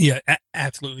 Yeah,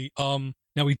 absolutely.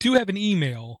 Now we do have an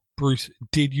email, Bruce.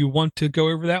 Did you want to go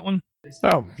over that one?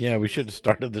 Oh, yeah, we should have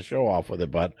started the show off with it,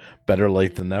 but better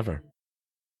late than never.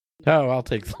 Oh, I'll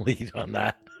take the lead on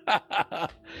that.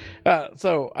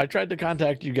 So I tried to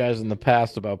contact you guys in the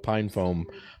past about PineFoam,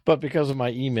 but because of my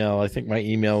email, I think my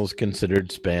email is considered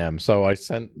spam. So I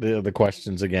sent the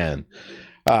questions again.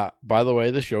 By the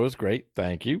way, the show is great.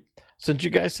 Thank you. Since you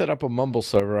guys set up a Mumble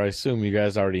server, I assume you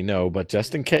guys already know, but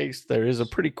just in case, there is a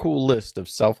pretty cool list of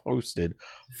self-hosted,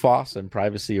 FOSS and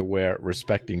privacy-aware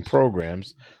respecting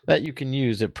programs that you can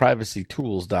use at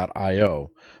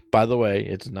privacytools.io. By the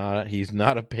way, he's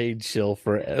not a paid shill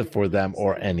for them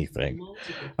or anything.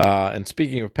 And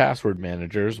speaking of password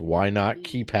managers, why not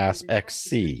KeePass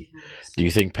XC? Do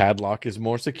you think Padlock is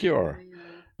more secure?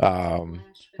 I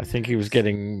think he was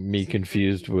getting me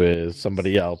confused with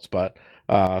somebody else, but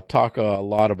talk a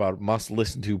lot about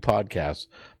must-listen-to podcasts.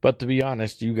 But to be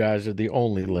honest, you guys are the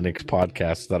only Linux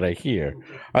podcasts that I hear.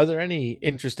 Are there any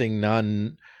interesting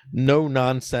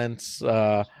no-nonsense,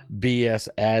 BS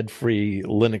ad-free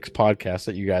Linux podcasts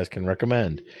that you guys can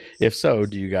recommend? If so,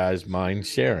 do you guys mind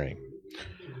sharing?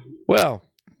 Well,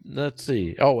 let's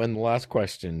see. Oh, and the last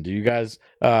question. Do you guys...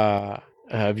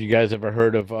 have you guys ever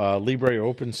heard of Libre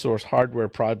open source hardware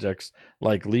projects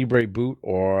like Libre Boot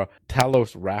or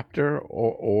Talos Raptor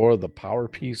or the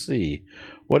PowerPC?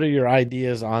 What are your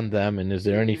ideas on them, and is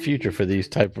there any future for these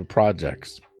type of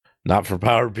projects? Not for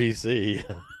PowerPC.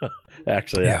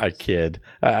 Actually, yeah. I kid.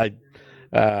 I'm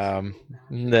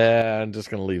just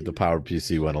going to leave the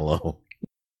PowerPC one alone.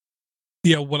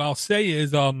 Yeah, what I'll say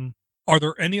is, are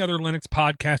there any other Linux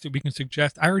podcasts that we can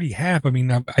suggest? I already have. I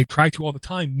mean, I try to all the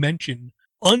time mention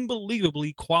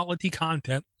unbelievably quality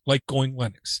content like Going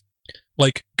Linux,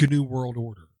 like GNU World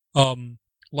Order.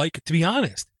 Like, to be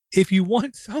honest, if you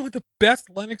want some of the best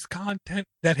Linux content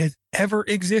that has ever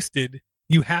existed,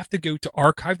 you have to go to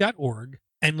archive.org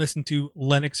and listen to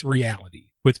Linux Reality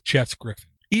with Jess Griffin.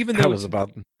 Even though I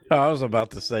was about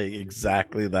to say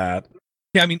exactly that.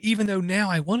 Yeah, I mean, even though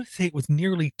now I want to say it was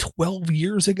nearly 12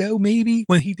 years ago, maybe,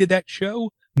 when he did that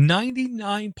show,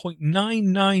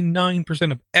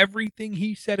 99.999% of everything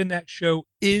he said in that show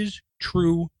is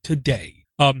true today.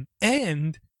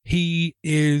 And he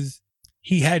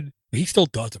still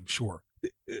does, I'm sure.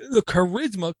 The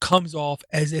charisma comes off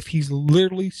as if he's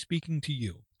literally speaking to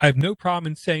you. I have no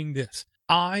problem in saying this.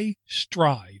 I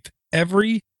strive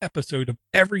every episode of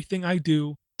everything I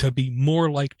do to be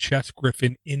more like Jess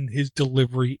Griffin in his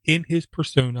delivery, in his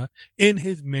persona, in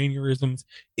his mannerisms,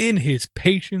 in his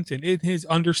patience, and in his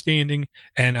understanding.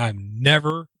 And I'm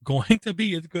never going to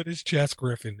be as good as Jess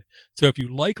Griffin. So if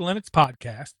you like Linux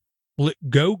podcast,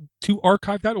 go to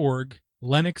archive.org,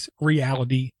 Linux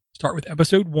Reality, start with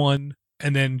episode 1,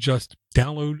 and then just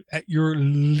download at your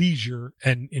leisure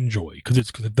and enjoy, because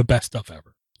it's the best stuff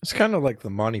ever. It's kind of like the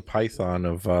Monty Python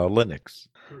of Linux.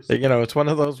 You know, it's one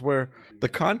of those where the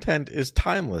content is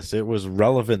timeless. It was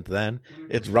relevant then.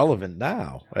 It's relevant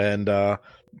now. And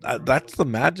that's the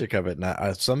magic of it.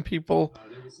 Now, some people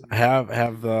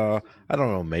have the, I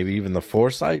don't know, maybe even the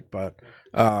foresight, but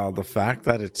the fact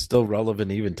that it's still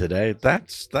relevant even today,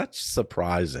 that's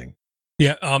surprising.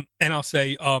 Yeah, and I'll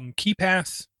say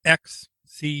KeePass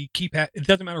XC, KeePass, it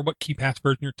doesn't matter what KeePass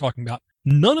version you're talking about.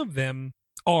 None of them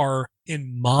are,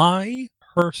 in my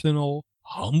personal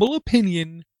humble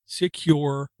opinion,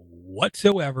 secure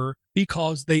whatsoever,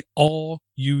 because they all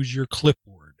use your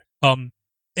clipboard.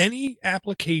 Any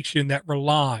application that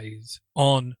relies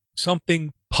on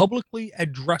something publicly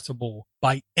addressable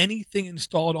by anything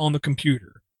installed on the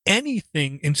computer,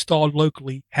 anything installed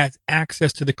locally has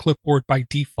access to the clipboard by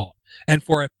default. And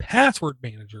for a password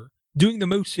manager, doing the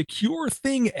most secure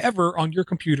thing ever on your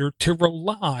computer to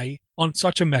rely on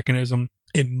such a mechanism,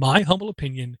 in my humble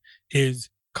opinion, is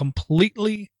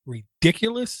completely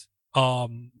ridiculous.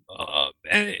 And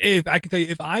if I can tell you,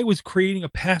 if I was creating a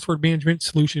password management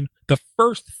solution, the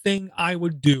first thing I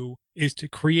would do is to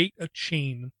create a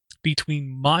chain between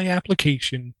my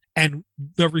application and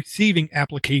the receiving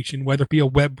application, whether it be a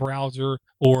web browser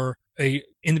or a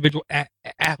individual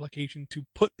application, to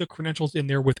put the credentials in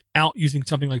there without using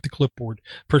something like the clipboard.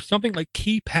 For something like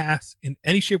KeePass in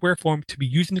any shape or form to be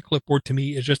using the clipboard, to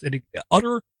me, is just an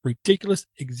utter ridiculous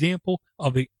example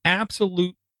of the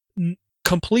absolute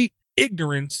complete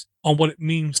ignorance on what it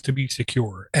means to be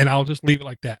secure. And I'll just leave it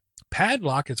like that.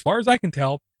 Padlock, as far as I can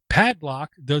tell,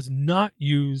 Padlock does not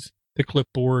use the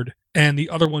clipboard, and the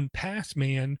other one,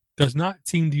 Passman, does not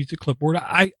seem to use the clipboard.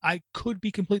 I could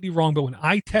be completely wrong, but when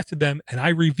I tested them and I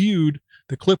reviewed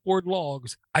the clipboard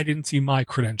logs, I didn't see my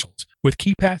credentials. With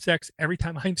KeePass X, every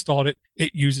time I installed it,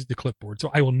 it uses the clipboard,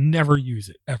 so I will never use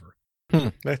it, ever.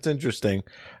 That's interesting.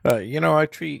 I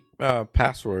treat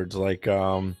passwords like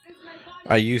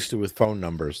I used to with phone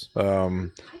numbers.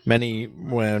 For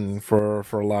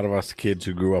a lot of us kids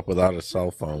who grew up without a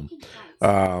cell phone,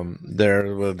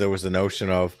 There was the notion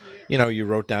of, you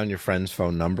wrote down your friend's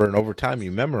phone number, and over time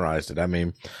you memorized it. I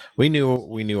mean, we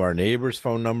knew our neighbors'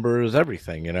 phone numbers,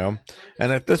 everything, And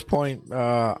at this point,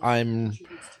 I'm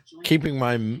keeping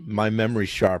my memory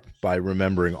sharp by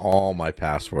remembering all my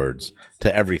passwords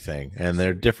to everything, and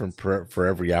they're different for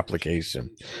every application,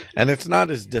 and it's not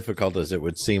as difficult as it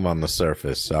would seem on the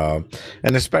surface, and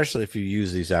especially if you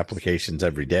use these applications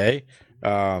every day,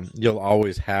 you'll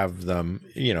always have them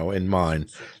in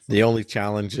mind. The only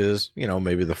challenge is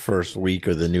maybe the first week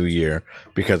of the new year,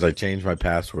 because I change my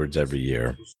passwords every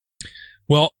year.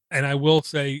 Well, and I will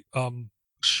say,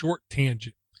 short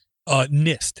tangent,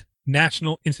 NIST,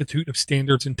 National Institute of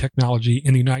Standards and Technology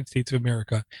in the United States of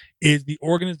America, is the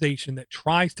organization that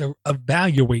tries to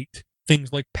evaluate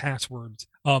things like passwords.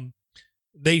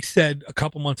 They said a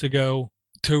couple months ago,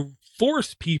 to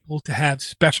force people to have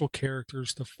special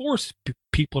characters, to force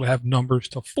people to have numbers,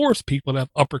 to force people to have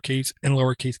uppercase and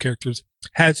lowercase characters,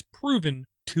 has proven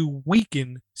to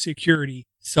weaken security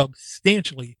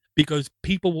substantially, because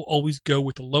people will always go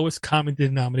with the lowest common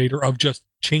denominator of just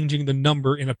changing the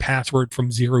number in a password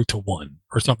from 0 to 1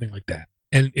 or something like that.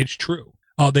 And it's true.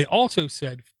 They also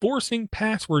said forcing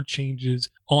password changes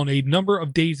on a number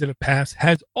of days that have passed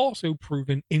has also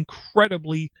proven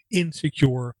incredibly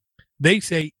insecure. They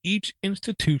say each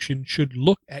institution should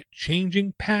look at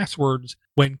changing passwords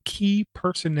when key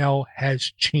personnel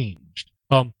has changed.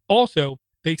 Also,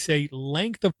 they say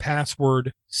length of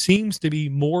password seems to be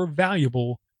more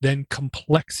valuable than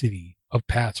complexity of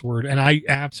password, and I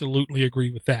absolutely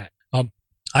agree with that.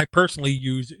 I personally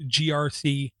use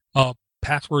GRC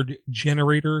password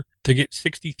generator to get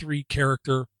 63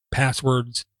 character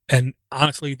passwords, and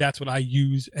honestly, that's what I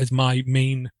use as my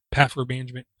main password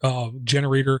management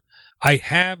generator. I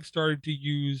have started to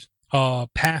use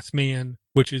Passman,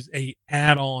 which is a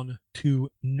add-on to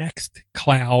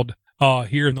Nextcloud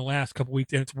here in the last couple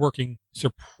weeks, and it's working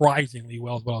surprisingly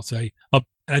well, is what I'll say.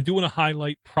 And I do want to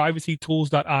highlight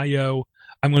privacytools.io.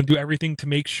 I'm going to do everything to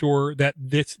make sure that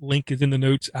this link is in the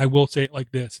notes. I will say it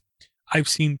like this. I've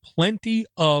seen plenty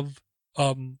of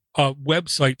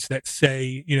websites that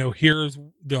say, here is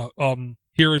the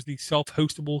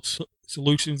self-hostable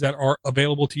solutions that are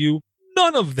available to you.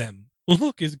 None of them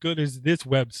look as good as this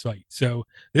website. So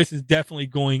this is definitely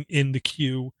going in the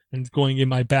queue and going in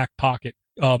my back pocket.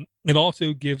 It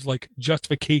also gives like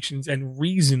justifications and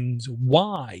reasons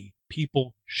why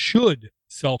people should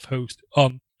self-host,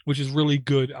 which is really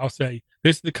good. I'll say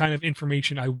this is the kind of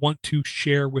information I want to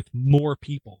share with more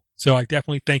people. So I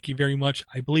definitely thank you very much.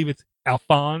 I believe it's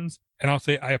Alphonse, and I'll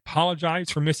say I apologize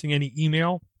for missing any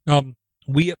email.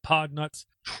 We at Podnuts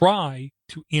try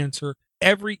to answer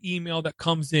every email that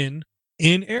comes in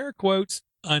air quotes,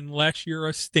 unless you're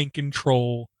a stinking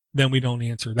troll, then we don't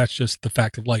answer. That's just the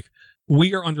fact of life.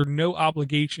 We are under no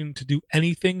obligation to do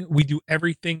anything. We do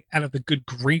everything out of the good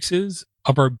graces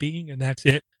of our being, and that's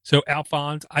it. So,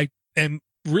 Alphonse, I am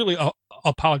really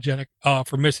apologetic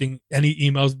for missing any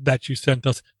emails that you sent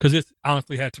us, because it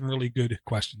honestly had some really good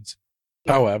questions.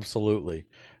 Oh, absolutely.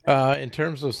 In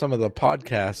terms of some of the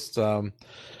podcasts,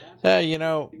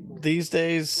 these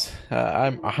days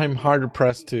I'm hard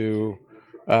pressed to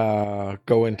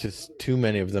go into too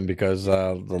many of them, because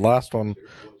the last one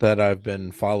that I've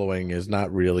been following is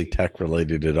not really tech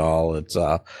related at all. It's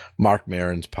Mark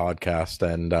Maron's podcast,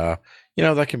 and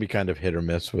that can be kind of hit or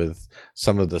miss with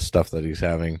some of the stuff that he's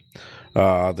having.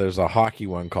 There's a hockey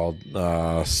one called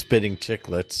Spitting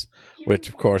Chicklets, which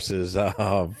of course is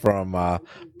from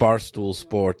Barstool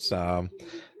Sports.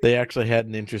 They actually had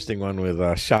an interesting one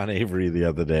with Sean Avery the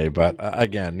other day, but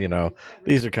again,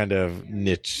 these are kind of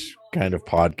niche kind of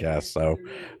podcasts. So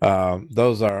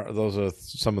those are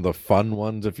some of the fun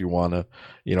ones if you want to,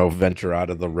 venture out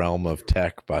of the realm of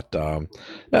tech. But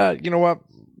you know what?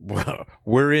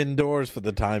 We're indoors for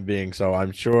the time being, so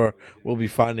I'm sure we'll be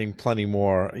finding plenty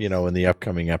more, in the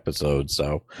upcoming episodes.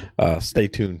 So stay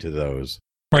tuned to those.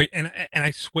 Right, and I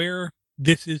swear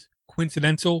this is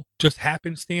coincidental, just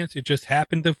happenstance. It just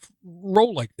happened to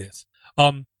roll like this.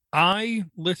 I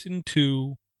listen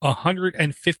to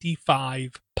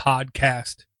 155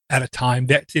 podcasts at a time.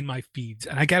 That's in my feeds,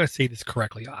 and I gotta say this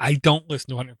correctly. I don't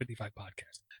listen to 155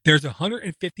 podcasts. There's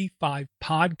 155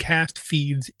 podcast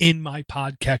feeds in my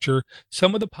podcatcher.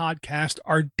 Some of the podcasts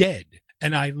are dead,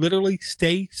 and I literally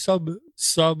stay subscribed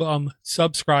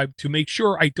to make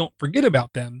sure I don't forget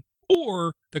about them,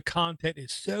 or the content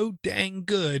is so dang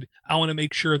good, I want to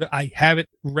make sure that I have it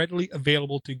readily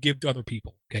available to give to other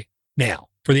people. Okay. Now,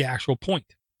 for the actual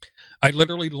point, I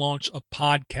literally launched a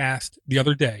podcast the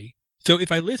other day. So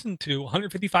if I listen to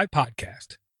 155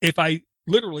 podcasts, if I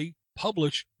literally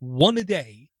publish one a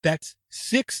day. That's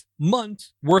 6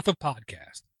 months worth of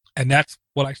podcast. And that's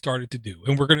what I started to do.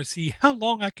 And we're going to see how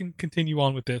long I can continue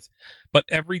on with this. But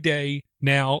every day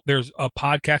now there's a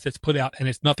podcast that's put out, and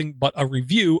it's nothing but a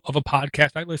review of a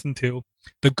podcast I listen to.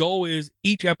 The goal is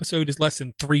each episode is less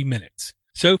than 3 minutes.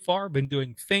 So far, I've been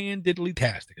doing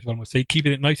fan-diddly-tastic, is what I'm going to say,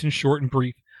 keeping it nice and short and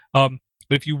brief. But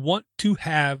if you want to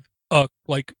have a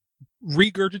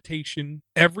regurgitation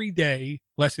every day,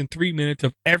 less than 3 minutes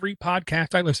of every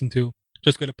podcast I listen to,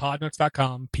 just go to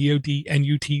podnuts.com,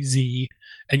 PODNUTZ,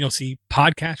 and you'll see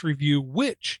podcast review,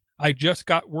 which I just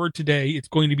got word today. It's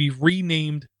going to be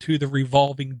renamed to the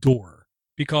Revolving Door,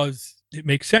 because it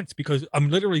makes sense, because I'm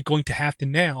literally going to have to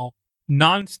now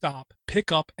nonstop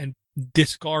pick up and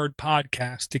discard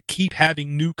podcasts to keep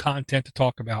having new content to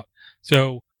talk about.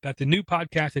 So that's a new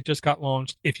podcast that just got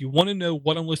launched. If you want to know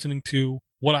what I'm listening to,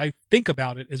 what I think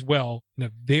about it as well, in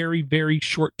a very, very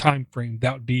short time frame,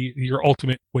 that would be your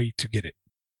ultimate way to get it.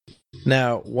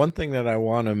 Now, one thing that I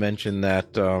want to mention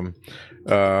that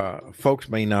folks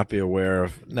may not be aware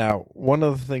of. Now, one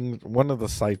of the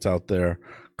sites out there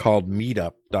called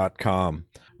meetup.com,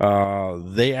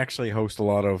 they actually host a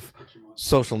lot of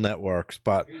social networks,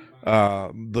 but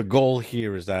the goal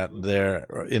here is that they're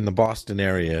in the Boston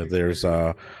area. There's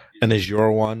an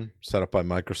Azure one set up by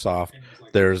Microsoft.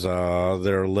 There are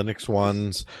Linux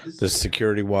ones, there's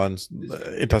security ones.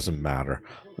 It doesn't matter.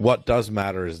 What does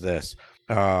matter is this.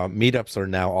 Meetups are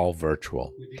now all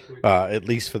virtual, at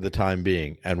least for the time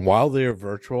being. And while they're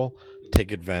virtual,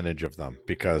 take advantage of them,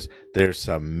 because there's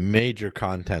some major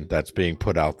content that's being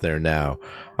put out there now.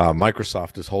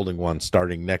 Microsoft is holding one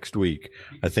starting next week.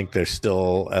 I think there's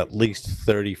still at least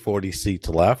 30, 40 seats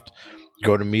left.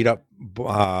 Go to meetup.com,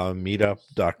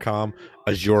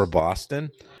 Azure Boston,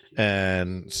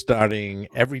 and starting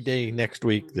every day next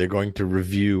week, they're going to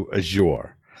review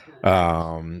Azure.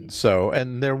 And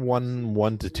they're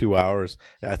 1 to 2 hours.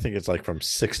 I think it's like from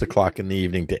 6 o'clock in the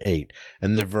evening to 8,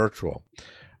 and they're virtual.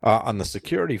 On the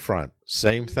security front,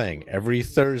 same thing. Every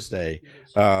Thursday,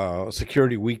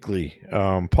 Security Weekly,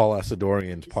 Paul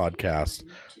Asadorian's podcast,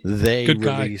 they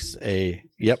release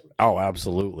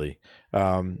absolutely.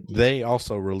 They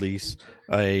also release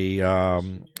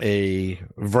a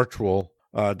virtual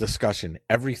discussion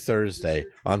every Thursday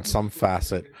on some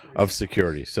facet of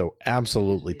security. So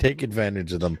absolutely take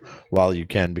advantage of them while you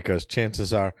can, because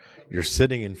chances are you're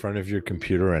sitting in front of your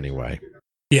computer anyway.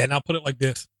 Yeah, and I'll put it like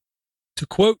this. To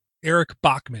quote Eric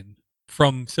Bachman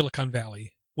from Silicon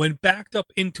Valley, when backed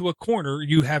up into a corner,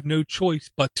 you have no choice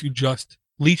but to just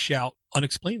leash out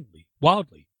unexplainably,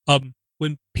 wildly.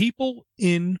 When people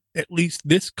in at least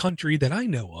this country that I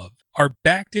know of are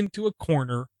backed into a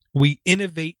corner, we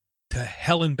innovate to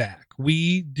hell and back.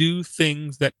 We do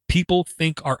things that people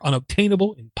think are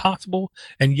unobtainable, impossible,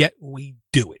 and yet we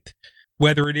do it.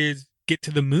 Whether it is get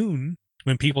to the moon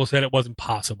when people said it wasn't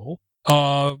possible,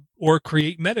 or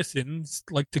create medicines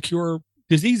like to cure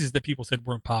diseases that people said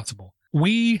were impossible.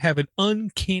 We have an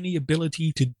uncanny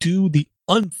ability to do the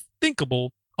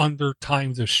unthinkable under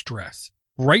times of stress.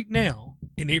 Right now,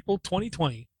 in April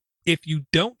 2020, if you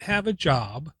don't have a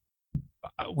job,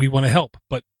 we want to help,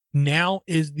 but now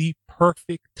is the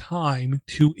perfect time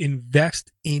to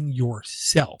invest in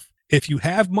yourself. If you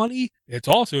have money, it's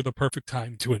also the perfect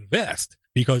time to invest,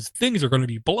 because things are going to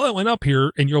be blowing up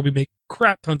here and you'll be making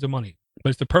crap tons of money.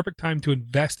 But it's the perfect time to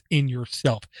invest in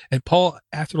yourself. And Paul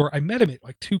Asador, I met him at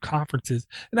like 2 conferences,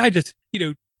 and I just,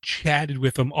 chatted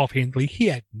with him offhandedly. He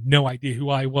had no idea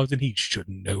who I was, and he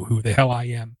shouldn't know who the hell I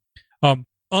am.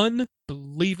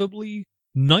 Unbelievably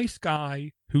nice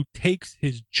guy who takes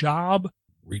his job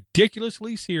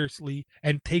ridiculously seriously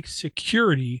and takes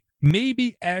security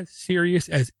maybe as serious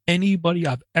as anybody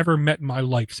I've ever met in my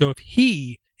life. So if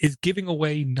he is giving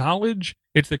away knowledge,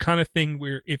 it's the kind of thing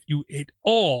where if you at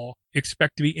all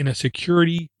expect to be in a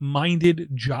security-minded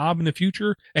job in the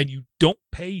future and you don't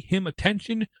pay him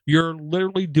attention, you're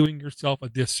literally doing yourself a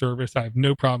disservice. I have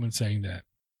no problem in saying that.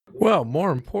 Well,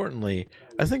 more importantly,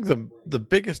 I think the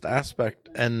biggest aspect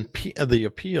and the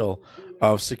appeal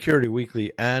of Security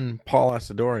Weekly and Paul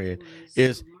Asadorian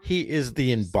is he is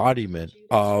the embodiment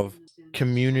of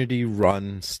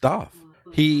community-run stuff.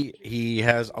 He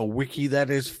has a wiki that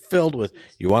is filled with,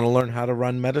 you want to learn how to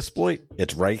run Metasploit?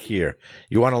 It's right here.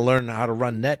 You want to learn how to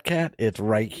run Netcat? It's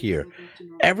right here.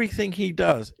 Everything he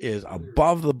does is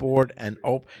above the board and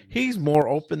open. He's more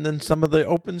open than some of the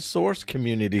open source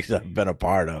communities I've been a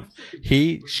part of.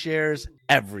 He shares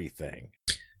everything.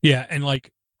 Yeah, and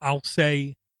I'll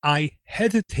say I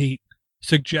hesitate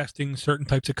suggesting certain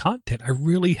types of content. I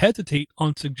really hesitate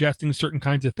on suggesting certain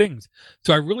kinds of things.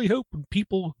 So I really hope when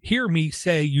people hear me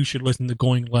say you should listen to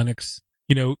Going Linux,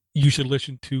 you should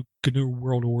listen to GNU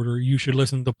World Order. You should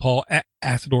listen to Paul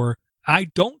Asador. I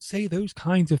don't say those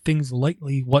kinds of things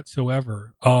lightly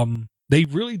whatsoever. They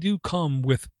really do come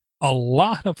with a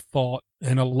lot of thought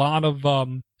and a lot of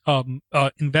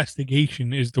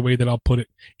investigation is the way that I'll put it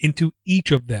into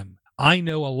each of them. I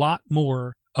know a lot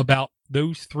more about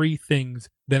those three things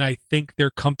than I think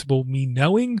they're comfortable me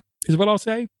knowing, is what I'll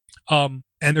say. And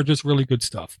they're just really good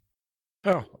stuff.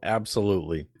 Oh,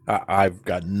 absolutely. I've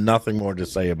got nothing more to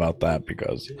say about that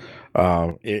because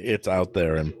it's out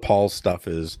there, and Paul's stuff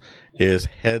is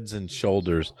heads and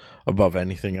shoulders above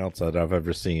anything else that I've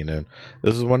ever seen. And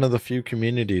this is one of the few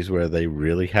communities where they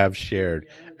really have shared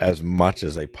as much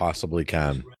as they possibly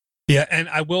can. Yeah, and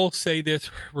I will say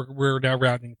this, we're now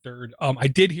rounding third. I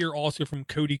did hear also from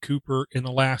Cody Cooper in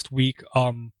the last week,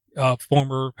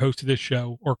 former host of this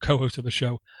show or co-host of the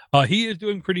show. He is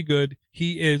doing pretty good.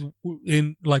 He is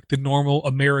in like the normal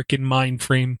American mind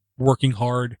frame, working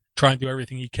hard, trying to do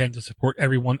everything he can to support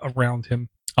everyone around him.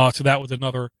 So that was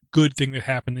another good thing that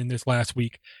happened in this last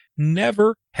week.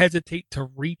 Never hesitate to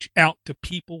reach out to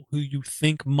people who you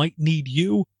think might need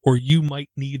you or you might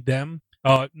need them.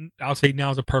 I'll say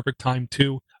now is a perfect time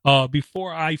too.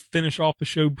 Before I finish off the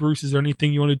show, Bruce, is there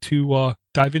anything you wanted to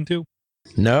dive into?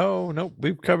 No,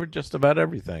 we've covered just about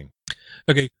everything.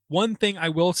 Okay, one thing I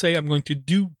will say I'm going to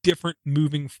do different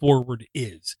moving forward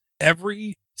is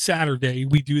every Saturday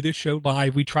we do this show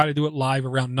live. We try to do it live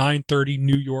around 9:30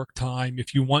 New York time.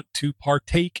 If you want to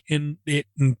partake in it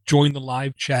and join the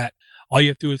live chat, all you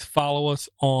have to do is follow us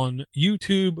on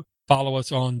YouTube, follow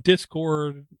us on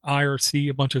Discord, IRC,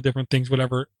 a bunch of different things,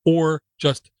 whatever, or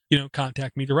just,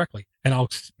 contact me directly and I'll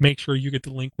make sure you get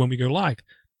the link when we go live.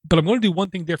 But I'm going to do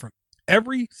one thing different.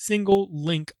 Every single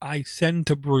link I send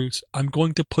to Bruce, I'm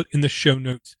going to put in the show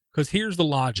notes, because here's the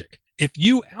logic. If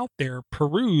you out there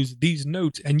peruse these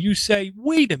notes and you say,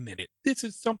 wait a minute, this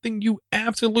is something you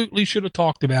absolutely should have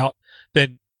talked about,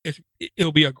 then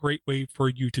it'll be a great way for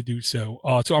you to do so.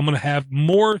 So I'm going to have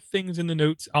more things in the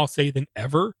notes, I'll say, than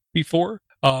ever before,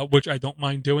 which I don't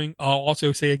mind doing. I'll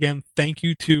also say again, thank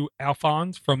you to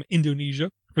Alphonse from Indonesia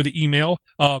for the email.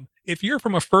 If you're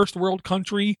from a first world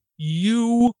country,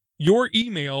 your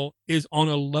email is on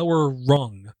a lower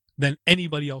rung than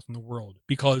anybody else in the world,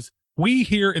 because we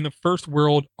here in the first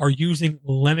world are using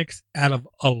Linux out of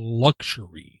a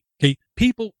luxury. Okay,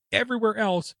 people everywhere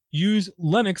else use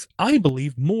Linux, I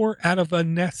believe, more out of a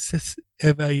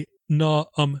necessity than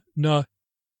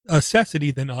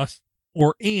us,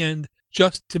 and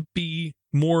just to be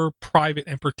more private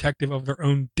and protective of their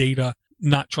own data,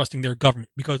 not trusting their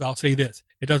government. Because I'll say this,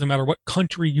 it doesn't matter what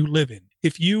country you live in.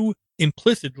 If you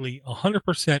implicitly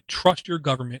 100% trust your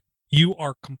government, you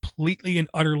are completely and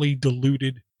utterly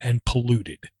deluded and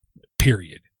polluted,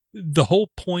 period. The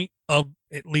whole point of,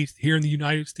 at least here in the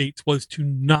United States, was to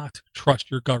not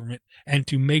trust your government and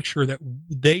to make sure that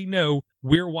they know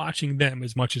we're watching them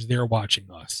as much as they're watching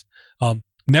us.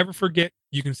 Never forget,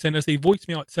 you can send us a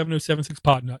voicemail at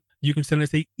 7076podnut. You can send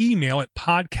us an email at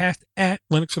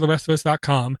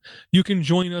podcast@linuxfortherestofus.com. You can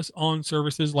join us on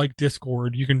services like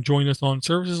Discord. You can join us on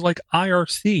services like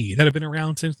IRC that have been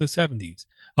around since the 70s.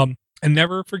 And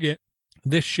never forget,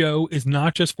 this show is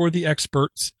not just for the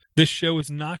experts. This show is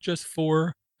not just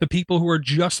for the people who are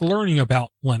just learning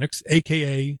about Linux,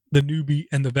 aka the newbie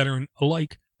and the veteran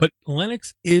alike, but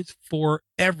Linux is for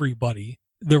everybody,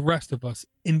 the rest of us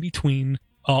in between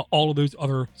all of those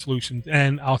other solutions.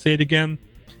 And I'll say it again,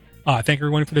 I thank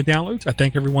everyone for the downloads. I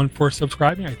thank everyone for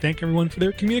subscribing. I thank everyone for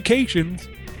their communications.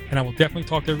 And I will definitely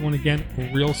talk to everyone again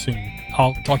real soon.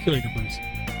 I'll talk to you later, Bruce.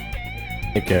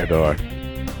 Take care, Dor.